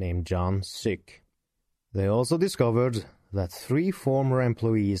 named John Sick. They also discovered that 3 former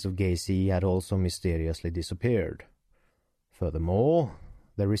employees of Gacy had also mysteriously disappeared. Furthermore,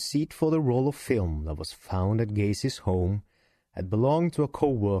 the receipt for the roll of film that was found at Gacy's home had belonged to a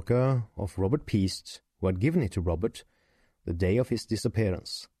co-worker of Robert Peast, who had given it to Robert the day of his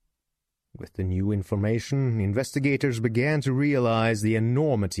disappearance. With the new information, investigators began to realize the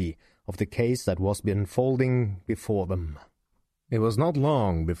enormity of the case that was unfolding before them. It was not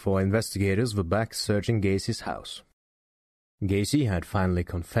long before investigators were back searching Gacy's house. Gacy had finally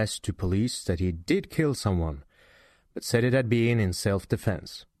confessed to police that he did kill someone, but said it had been in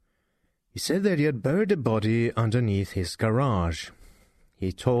self-defense. He said that he had buried the body underneath his garage.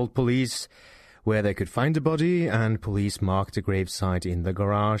 He told police where they could find the body, and police marked the gravesite in the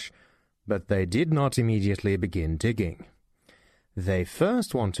garage, but they did not immediately begin digging. They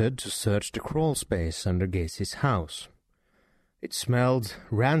first wanted to search the crawl space under Gacy's house. It smelled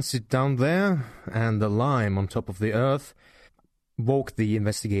rancid down there, and the lime on top of the earth woke the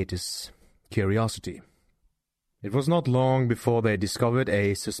investigators' curiosity. It was not long before they discovered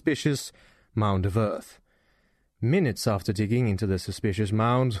a suspicious mound of earth. Minutes after digging into the suspicious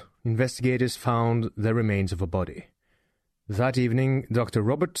mound, investigators found the remains of a body. That evening, Dr.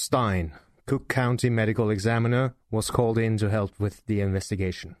 Robert Stein, Cook County medical examiner, was called in to help with the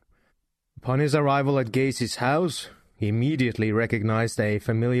investigation. Upon his arrival at Gacy's house, he immediately recognized a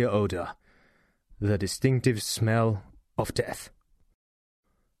familiar odor, the distinctive smell of death.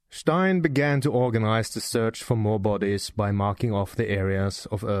 Stein began to organize the search for more bodies by marking off the areas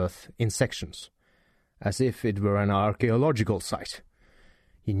of earth in sections, as if it were an archaeological site.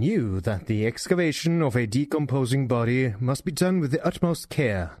 He knew that the excavation of a decomposing body must be done with the utmost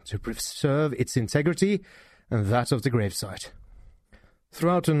care to preserve its integrity and that of the gravesite.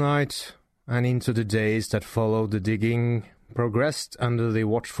 Throughout the night and into the days that followed, the digging progressed under the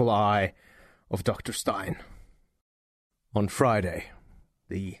watchful eye of Dr. Stein. On Friday,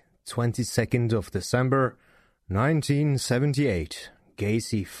 the 22nd of December, 1978,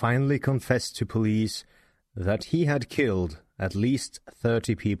 Gacy finally confessed to police that he had killed at least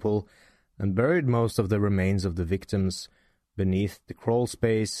 30 people and buried most of the remains of the victims beneath the crawl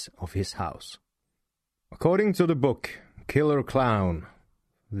space of his house. According to the book Killer Clown,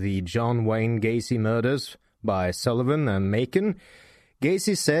 The John Wayne Gacy Murders by Sullivan and Macon,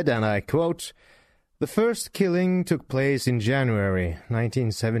 Gacy said, and I quote, "The first killing took place in January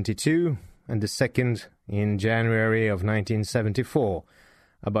 1972 and the second in January of 1974,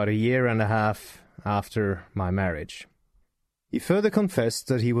 about a year and a half after my marriage." He further confessed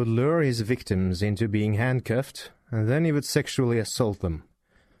that he would lure his victims into being handcuffed, and then he would sexually assault them.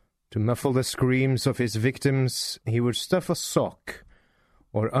 To muffle the screams of his victims, he would stuff a sock,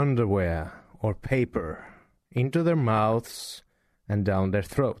 or underwear, or paper into their mouths and down their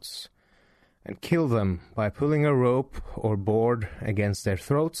throats, and kill them by pulling a rope or board against their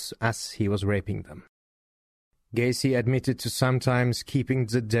throats as he was raping them. Gacy admitted to sometimes keeping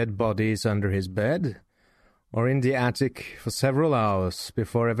the dead bodies under his bed or in the attic for several hours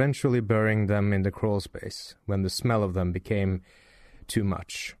before eventually burying them in the crawl space when the smell of them became too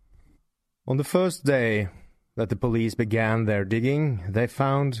much. On the first day that the police began their digging, they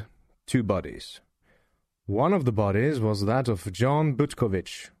found 2 bodies. One of the bodies was that of John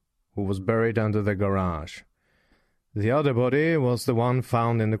Butkovich, who was buried under the garage. The other body was the one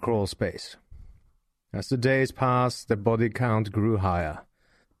found in the crawl space. As the days passed, the body count grew higher.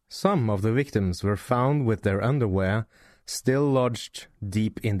 Some of the victims were found with their underwear still lodged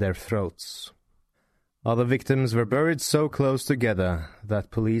deep in their throats. Other victims were buried so close together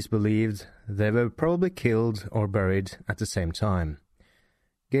that police believed they were probably killed or buried at the same time.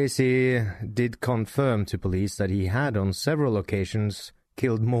 Gacy did confirm to police that he had on several occasions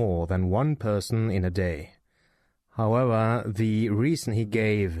killed more than one person in a day. However, the reason he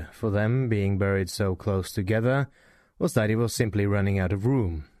gave for them being buried so close together was that he was simply running out of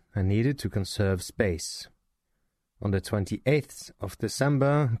room and needed to conserve space. On the 28th of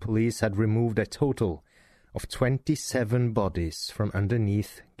December, police had removed a total of 27 bodies from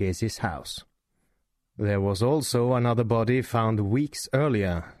underneath Gacy's house. There was also another body found weeks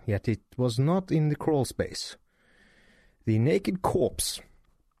earlier, yet it was not in the crawl space. The naked corpse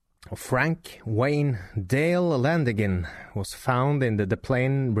of Frank Wayne Dale Landigan was found in the Des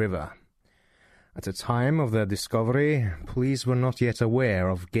Plaines River. At the time of their discovery, police were not yet aware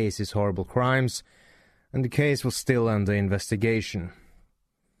of Gacy's horrible crimes, and the case was still under investigation.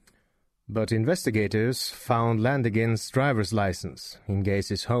 But investigators found Landigan's driver's license in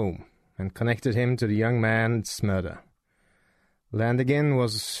Gacy's home and connected him to the young man's murder. Landigan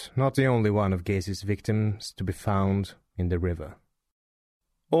was not the only one of Gacy's victims to be found in the river.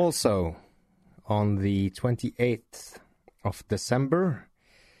 Also, on the 28th of December,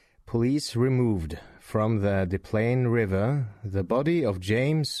 police removed from the Des Plaines River the body of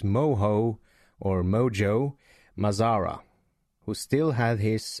James Mojo Mazzara, who still had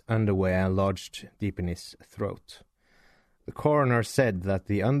his underwear lodged deep in his throat. The coroner said that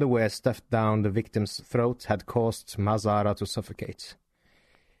the underwear stuffed down the victim's throat had caused Mazzara to suffocate.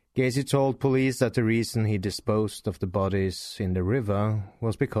 Gacy told police that the reason he disposed of the bodies in the river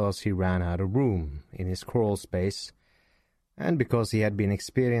was because he ran out of room in his crawl space and because he had been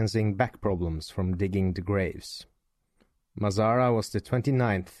experiencing back problems from digging the graves. Mazzara was the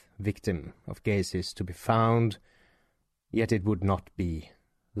 29th victim of Gacy's to be found, yet it would not be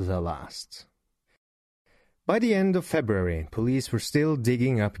the last. By the end of February, police were still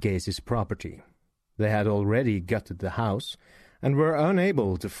digging up Gacy's property. They had already gutted the house and were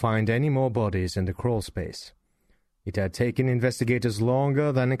unable to find any more bodies in the crawl space. It had taken investigators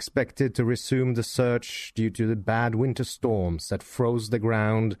longer than expected to resume the search due to the bad winter storms that froze the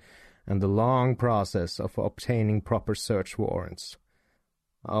ground and the long process of obtaining proper search warrants.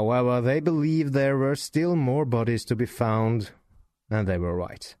 However, they believed there were still more bodies to be found, and they were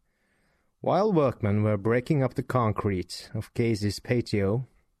right. While workmen were breaking up the concrete of Gacy's patio,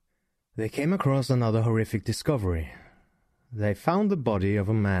 they came across another horrific discovery. They found the body of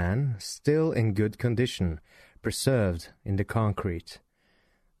a man still in good condition, preserved in the concrete.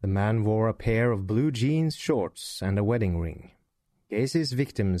 The man wore a pair of blue jeans shorts and a wedding ring. Gacy's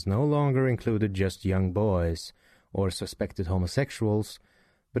victims no longer included just young boys or suspected homosexuals,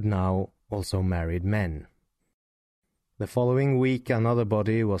 but now also married men. The following week another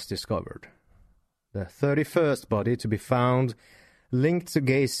body was discovered. The 31st body to be found linked to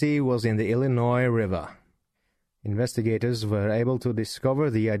Gacy was in the Illinois River. Investigators were able to discover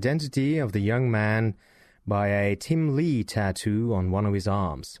the identity of the young man by a Tim Lee tattoo on one of his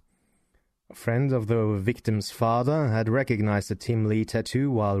arms. A friend of the victim's father had recognized the Tim Lee tattoo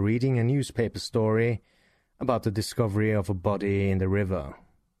while reading a newspaper story about the discovery of a body in the river.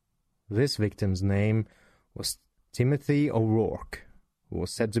 This victim's name was Timothy O'Rourke, who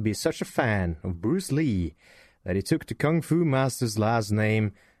was said to be such a fan of Bruce Lee that he took the Kung Fu master's last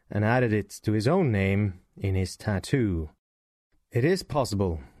name and added it to his own name in his tattoo. It is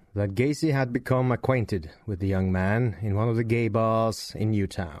possible that Gacy had become acquainted with the young man in one of the gay bars in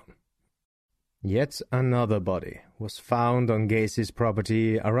Newtown. Yet another body was found on Gacy's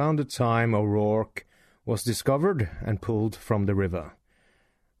property around the time O'Rourke was discovered and pulled from the river.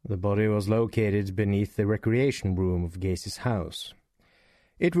 The body was located beneath the recreation room of Gacy's house.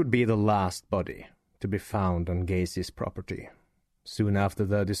 It would be the last body to be found on Gacy's property. Soon after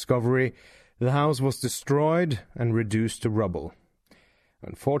the discovery, the house was destroyed and reduced to rubble.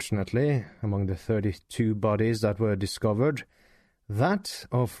 Unfortunately, among the 32 bodies that were discovered, that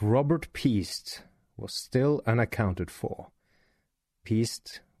of Robert Peast was still unaccounted for.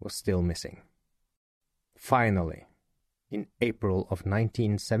 Peast was still missing. Finally, in April of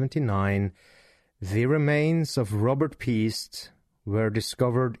 1979, the remains of Robert Peast were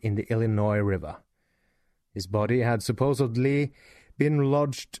discovered in the Illinois River. His body had supposedly been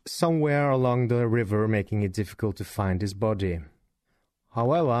lodged somewhere along the river, making it difficult to find his body.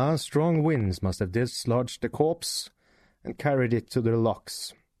 However, strong winds must have dislodged the corpse and carried it to the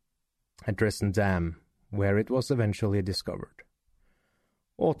locks at Dresden Dam, where it was eventually discovered.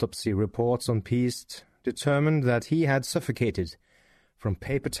 Autopsy reports on Piest determined that he had suffocated from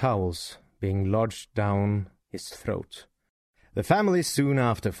paper towels being lodged down his throat. The family soon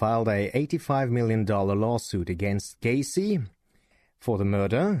after filed a $85 million lawsuit against Gacy for the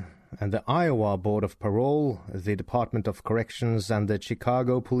murder, and the Iowa Board of Parole, the Department of Corrections, and the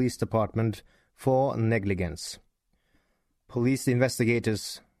Chicago Police Department for negligence. Police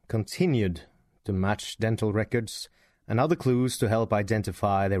investigators continued to match dental records and other clues to help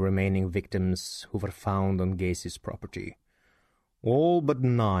identify the remaining victims who were found on Gacy's property. All but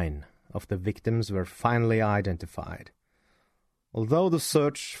 9 of the victims were finally identified. Although the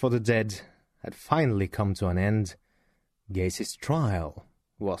search for the dead had finally come to an end, Gacy's trial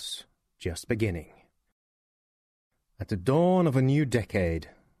was just beginning. At the dawn of a new decade,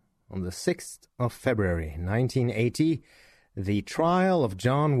 on the 6th of February 1980, the trial of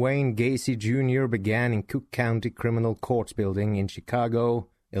John Wayne Gacy Jr. began in Cook County Criminal Court Building in Chicago,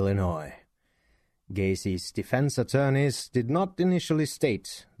 Illinois. Gacy's defense attorneys did not initially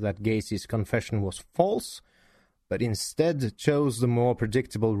state that Gacy's confession was false, but instead chose the more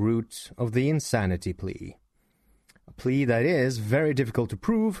predictable route of the insanity plea. A plea that is very difficult to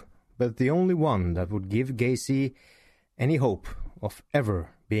prove, but the only one that would give Gacy any hope of ever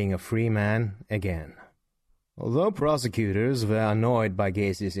being a free man again. Although prosecutors were annoyed by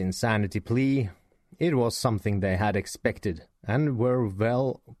Gacy's insanity plea, it was something they had expected and were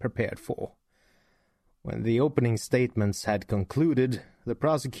well prepared for. When the opening statements had concluded, the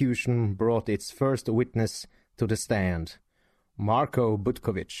prosecution brought its first witness to the stand, Marko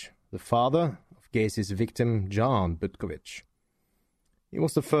Butkovich, the father of Gacy's victim John Butkovich. He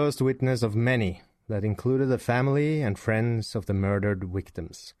was the first witness of many that included the family and friends of the murdered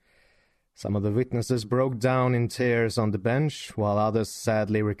victims. Some of the witnesses broke down in tears on the bench, while others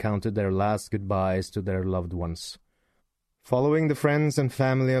sadly recounted their last goodbyes to their loved ones. Following the friends and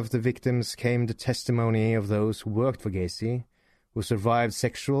family of the victims came the testimony of those who worked for Gacy, who survived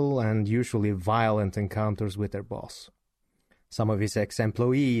sexual and usually violent encounters with their boss. Some of his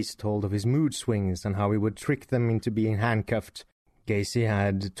ex-employees told of his mood swings and how he would trick them into being handcuffed. Gacy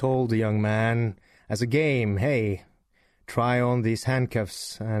had told the young man as a game, "Hey, try on these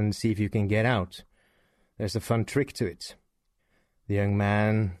handcuffs and see if you can get out. There's a fun trick to it." The young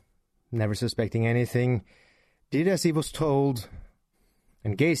man, never suspecting anything, did as he was told,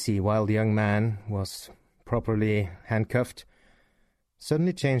 and Gacy, while the young man was properly handcuffed,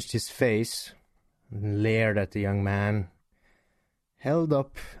 suddenly changed his face and leered at the young man, held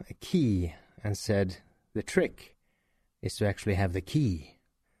up a key and said, "The trick is to actually have the key."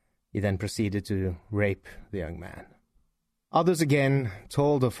 He then proceeded to rape the young man. Others again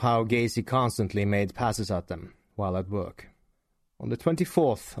told of how Gacy constantly made passes at them while at work. On the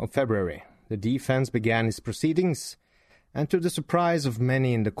 24th of February, the defense began its proceedings, and to the surprise of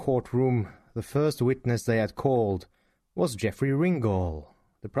many in the courtroom, the first witness they had called was Jeffrey Ringgold.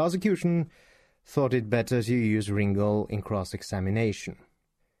 The prosecution thought it better to use Ringgold in cross-examination.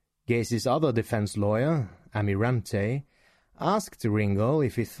 Gacy's other defense lawyer, Amy Ramtey, asked Ringgold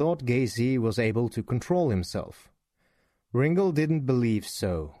if he thought Gacy was able to control himself. Ringgold didn't believe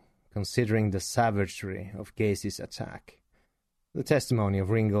so, considering the savagery of Gacy's attack. The testimony of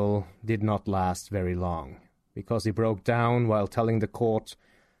Ringgold did not last very long, because he broke down while telling the court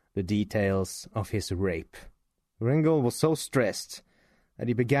the details of his rape. Ringgold was so stressed that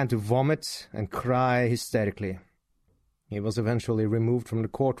he began to vomit and cry hysterically. He was eventually removed from the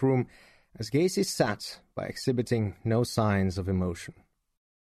courtroom as Gacy sat by exhibiting no signs of emotion.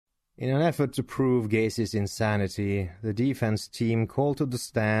 In an effort to prove Gacy's insanity, the defense team called to the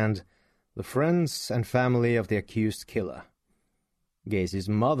stand the friends and family of the accused killer. Gacy's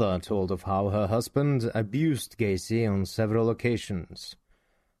mother told of how her husband abused Gacy on several occasions,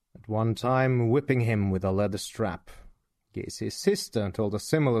 at one time whipping him with a leather strap. Gacy's sister told a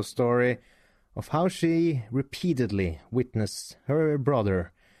similar story of how she repeatedly witnessed her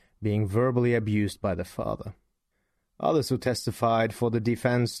brother being verbally abused by the father. Others who testified for the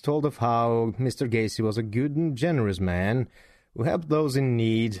defense told of how Mr. Gacy was a good and generous man who helped those in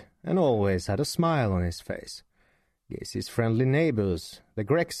need and always had a smile on his face. Gacy's friendly neighbors, the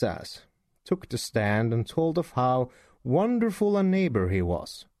Grexas, took the stand and told of how wonderful a neighbor he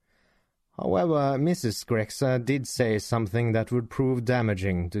was. However, Mrs. Grexa did say something that would prove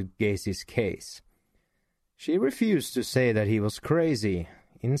damaging to Gacy's case. She refused to say that he was crazy.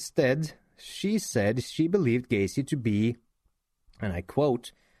 Instead, she said she believed Gacy to be, and I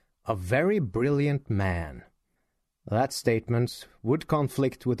quote, "a very brilliant man." That statement would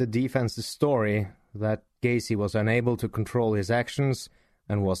conflict with the defense's story that Gacy was unable to control his actions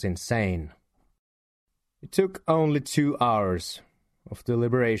and was insane. It took only 2 hours of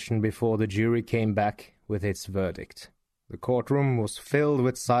deliberation before the jury came back with its verdict. The courtroom was filled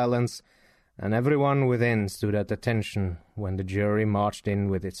with silence, and everyone within stood at attention when the jury marched in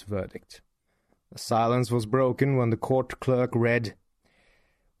with its verdict. The silence was broken when the court clerk read,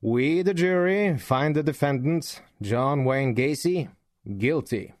 "We, the jury, find the defendant, John Wayne Gacy,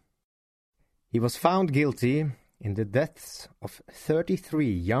 guilty." He was found guilty in the deaths of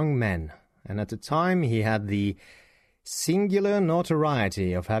 33 young men, and at the time he had the singular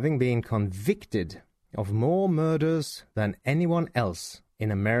notoriety of having been convicted of more murders than anyone else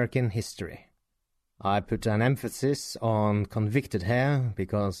in American history. I put an emphasis on convicted here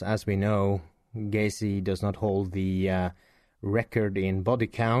because, as we know, Gacy does not hold the record in body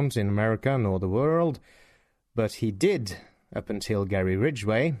count in America nor the world, but he did, up until Gary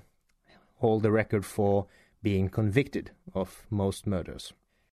Ridgway, hold the record for being convicted of most murders.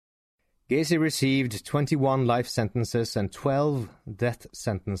 Gacy received 21 life sentences and 12 death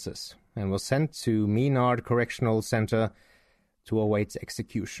sentences and was sent to Menard Correctional Center to await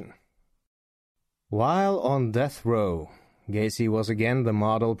execution. While on death row, Gacy was again the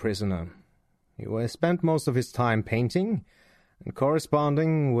model prisoner. He spent most of his time painting and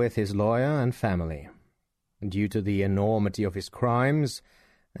corresponding with his lawyer and family. Due to the enormity of his crimes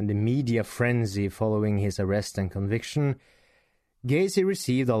and the media frenzy following his arrest and conviction, Gacy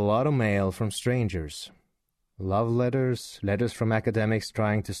received a lot of mail from strangers. Love letters, letters from academics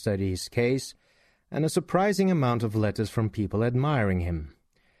trying to study his case, and a surprising amount of letters from people admiring him.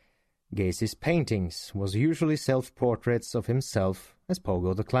 Gacy's paintings was usually self-portraits of himself as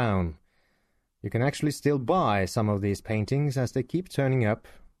Pogo the Clown. You can actually still buy some of these paintings as they keep turning up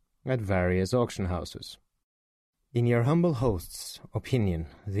at various auction houses. In your humble host's opinion,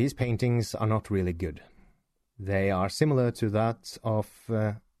 these paintings are not really good. They are similar to that of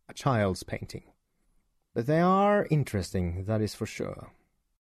a child's painting. But they are interesting, that is for sure.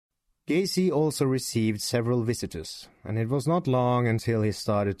 Gacy also received several visitors, and it was not long until he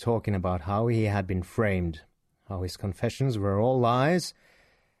started talking about how he had been framed, how his confessions were all lies,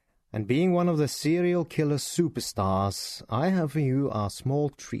 and being one of the serial killer superstars, I have for you a small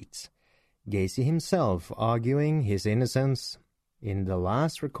treat. Gacy himself arguing his innocence in the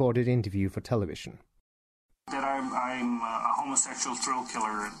last recorded interview for television. That I'm a homosexual thrill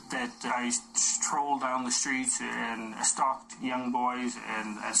killer, that I stroll down the streets and stalked young boys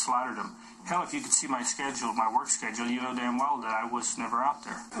and slaughtered them. Hell, if you could see my schedule, my work schedule, you know damn well that I was never out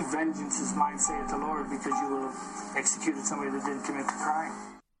there. Vengeance is mine, saith the Lord, because you will have executed somebody that didn't commit the crime.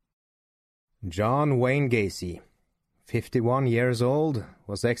 John Wayne Gacy, 51 years old,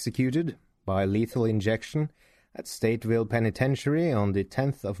 was executed by lethal injection at Stateville Penitentiary on the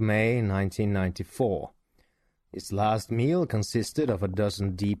 10th of May 1994. His last meal consisted of a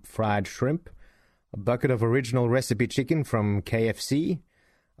dozen deep-fried shrimp, a bucket of original recipe chicken from KFC,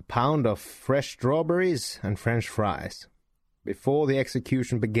 a pound of fresh strawberries, and French fries. Before the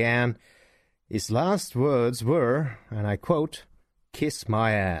execution began, his last words were, and I quote, "Kiss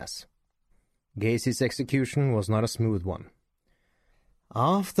my ass." Gacy's execution was not a smooth one.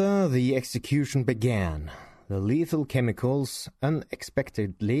 After the execution began, the lethal chemicals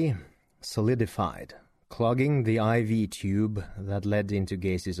unexpectedly solidified, clogging the IV tube that led into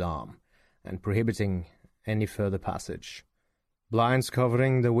Gacy's arm, and prohibiting any further passage. Blinds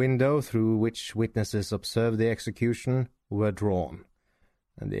covering the window through which witnesses observed the execution were drawn,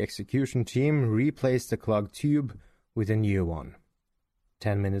 and the execution team replaced the clogged tube with a new one.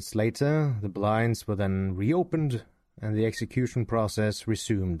 10 minutes later, the blinds were then reopened, and the execution process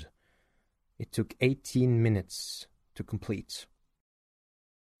resumed. It took 18 minutes to complete.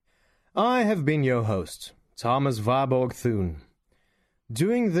 I have been your host, Thomas Warburg Thune.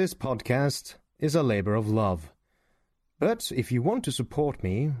 Doing this podcast is a labor of love. But if you want to support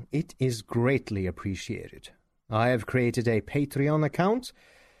me, it is greatly appreciated. I have created a Patreon account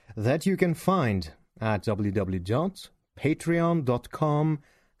that you can find at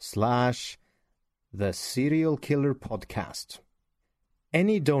www.patreon.com/theserialkillerpodcast.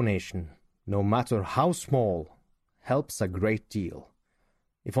 Any donation, no matter how small, helps a great deal.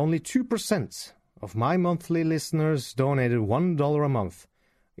 If only 2% of my monthly listeners donated $1 a month,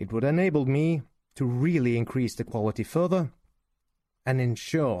 it would enable me to really increase the quality further and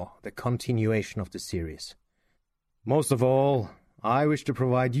ensure the continuation of the series. Most of all, I wish to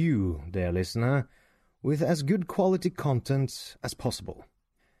provide you, dear listener, with as good quality content as possible.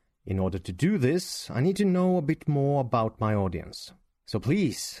 In order to do this, I need to know a bit more about my audience. So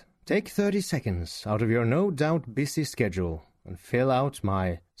please, Take 30 seconds out of your no doubt busy schedule and fill out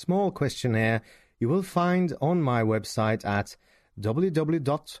my small questionnaire you will find on my website at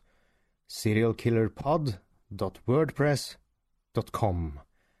www.serialkillerpod.wordpress.com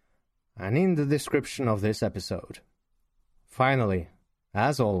and in the description of this episode. Finally,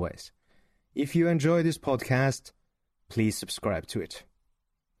 as always, if you enjoy this podcast, please subscribe to it.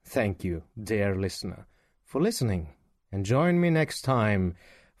 Thank you, dear listener, for listening, and join me next time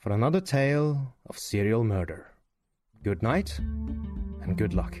for another tale of serial murder. Good night, and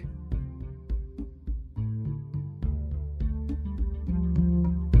good luck.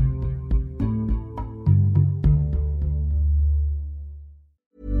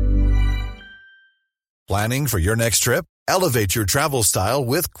 Planning for your next trip? Elevate your travel style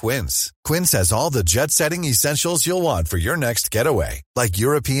with Quince. Quince has all the jet-setting essentials you'll want for your next getaway, like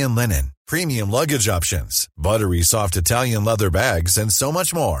European linen, premium luggage options, buttery soft Italian leather bags, and so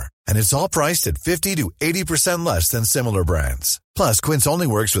much more. And it's all priced at 50 to 80% less than similar brands. Plus, Quince only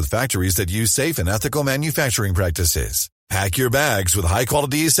works with factories that use safe and ethical manufacturing practices. Pack your bags with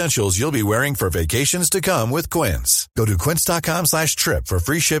high-quality essentials you'll be wearing for vacations to come with Quince. Go to quince.com/trip for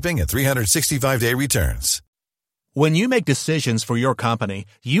free shipping and 365-day returns. When you make decisions for your company,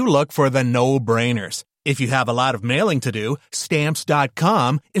 you look for the no-brainers. If you have a lot of mailing to do,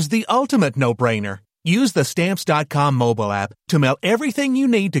 Stamps.com is the ultimate no-brainer. Use the Stamps.com mobile app to mail everything you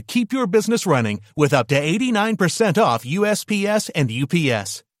need to keep your business running with up to 89% off USPS and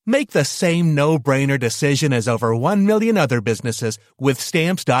UPS. Make the same no-brainer decision as over 1 million other businesses with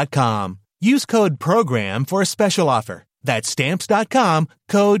Stamps.com. Use code PROGRAM for a special offer. That's Stamps.com,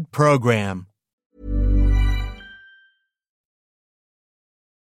 code PROGRAM.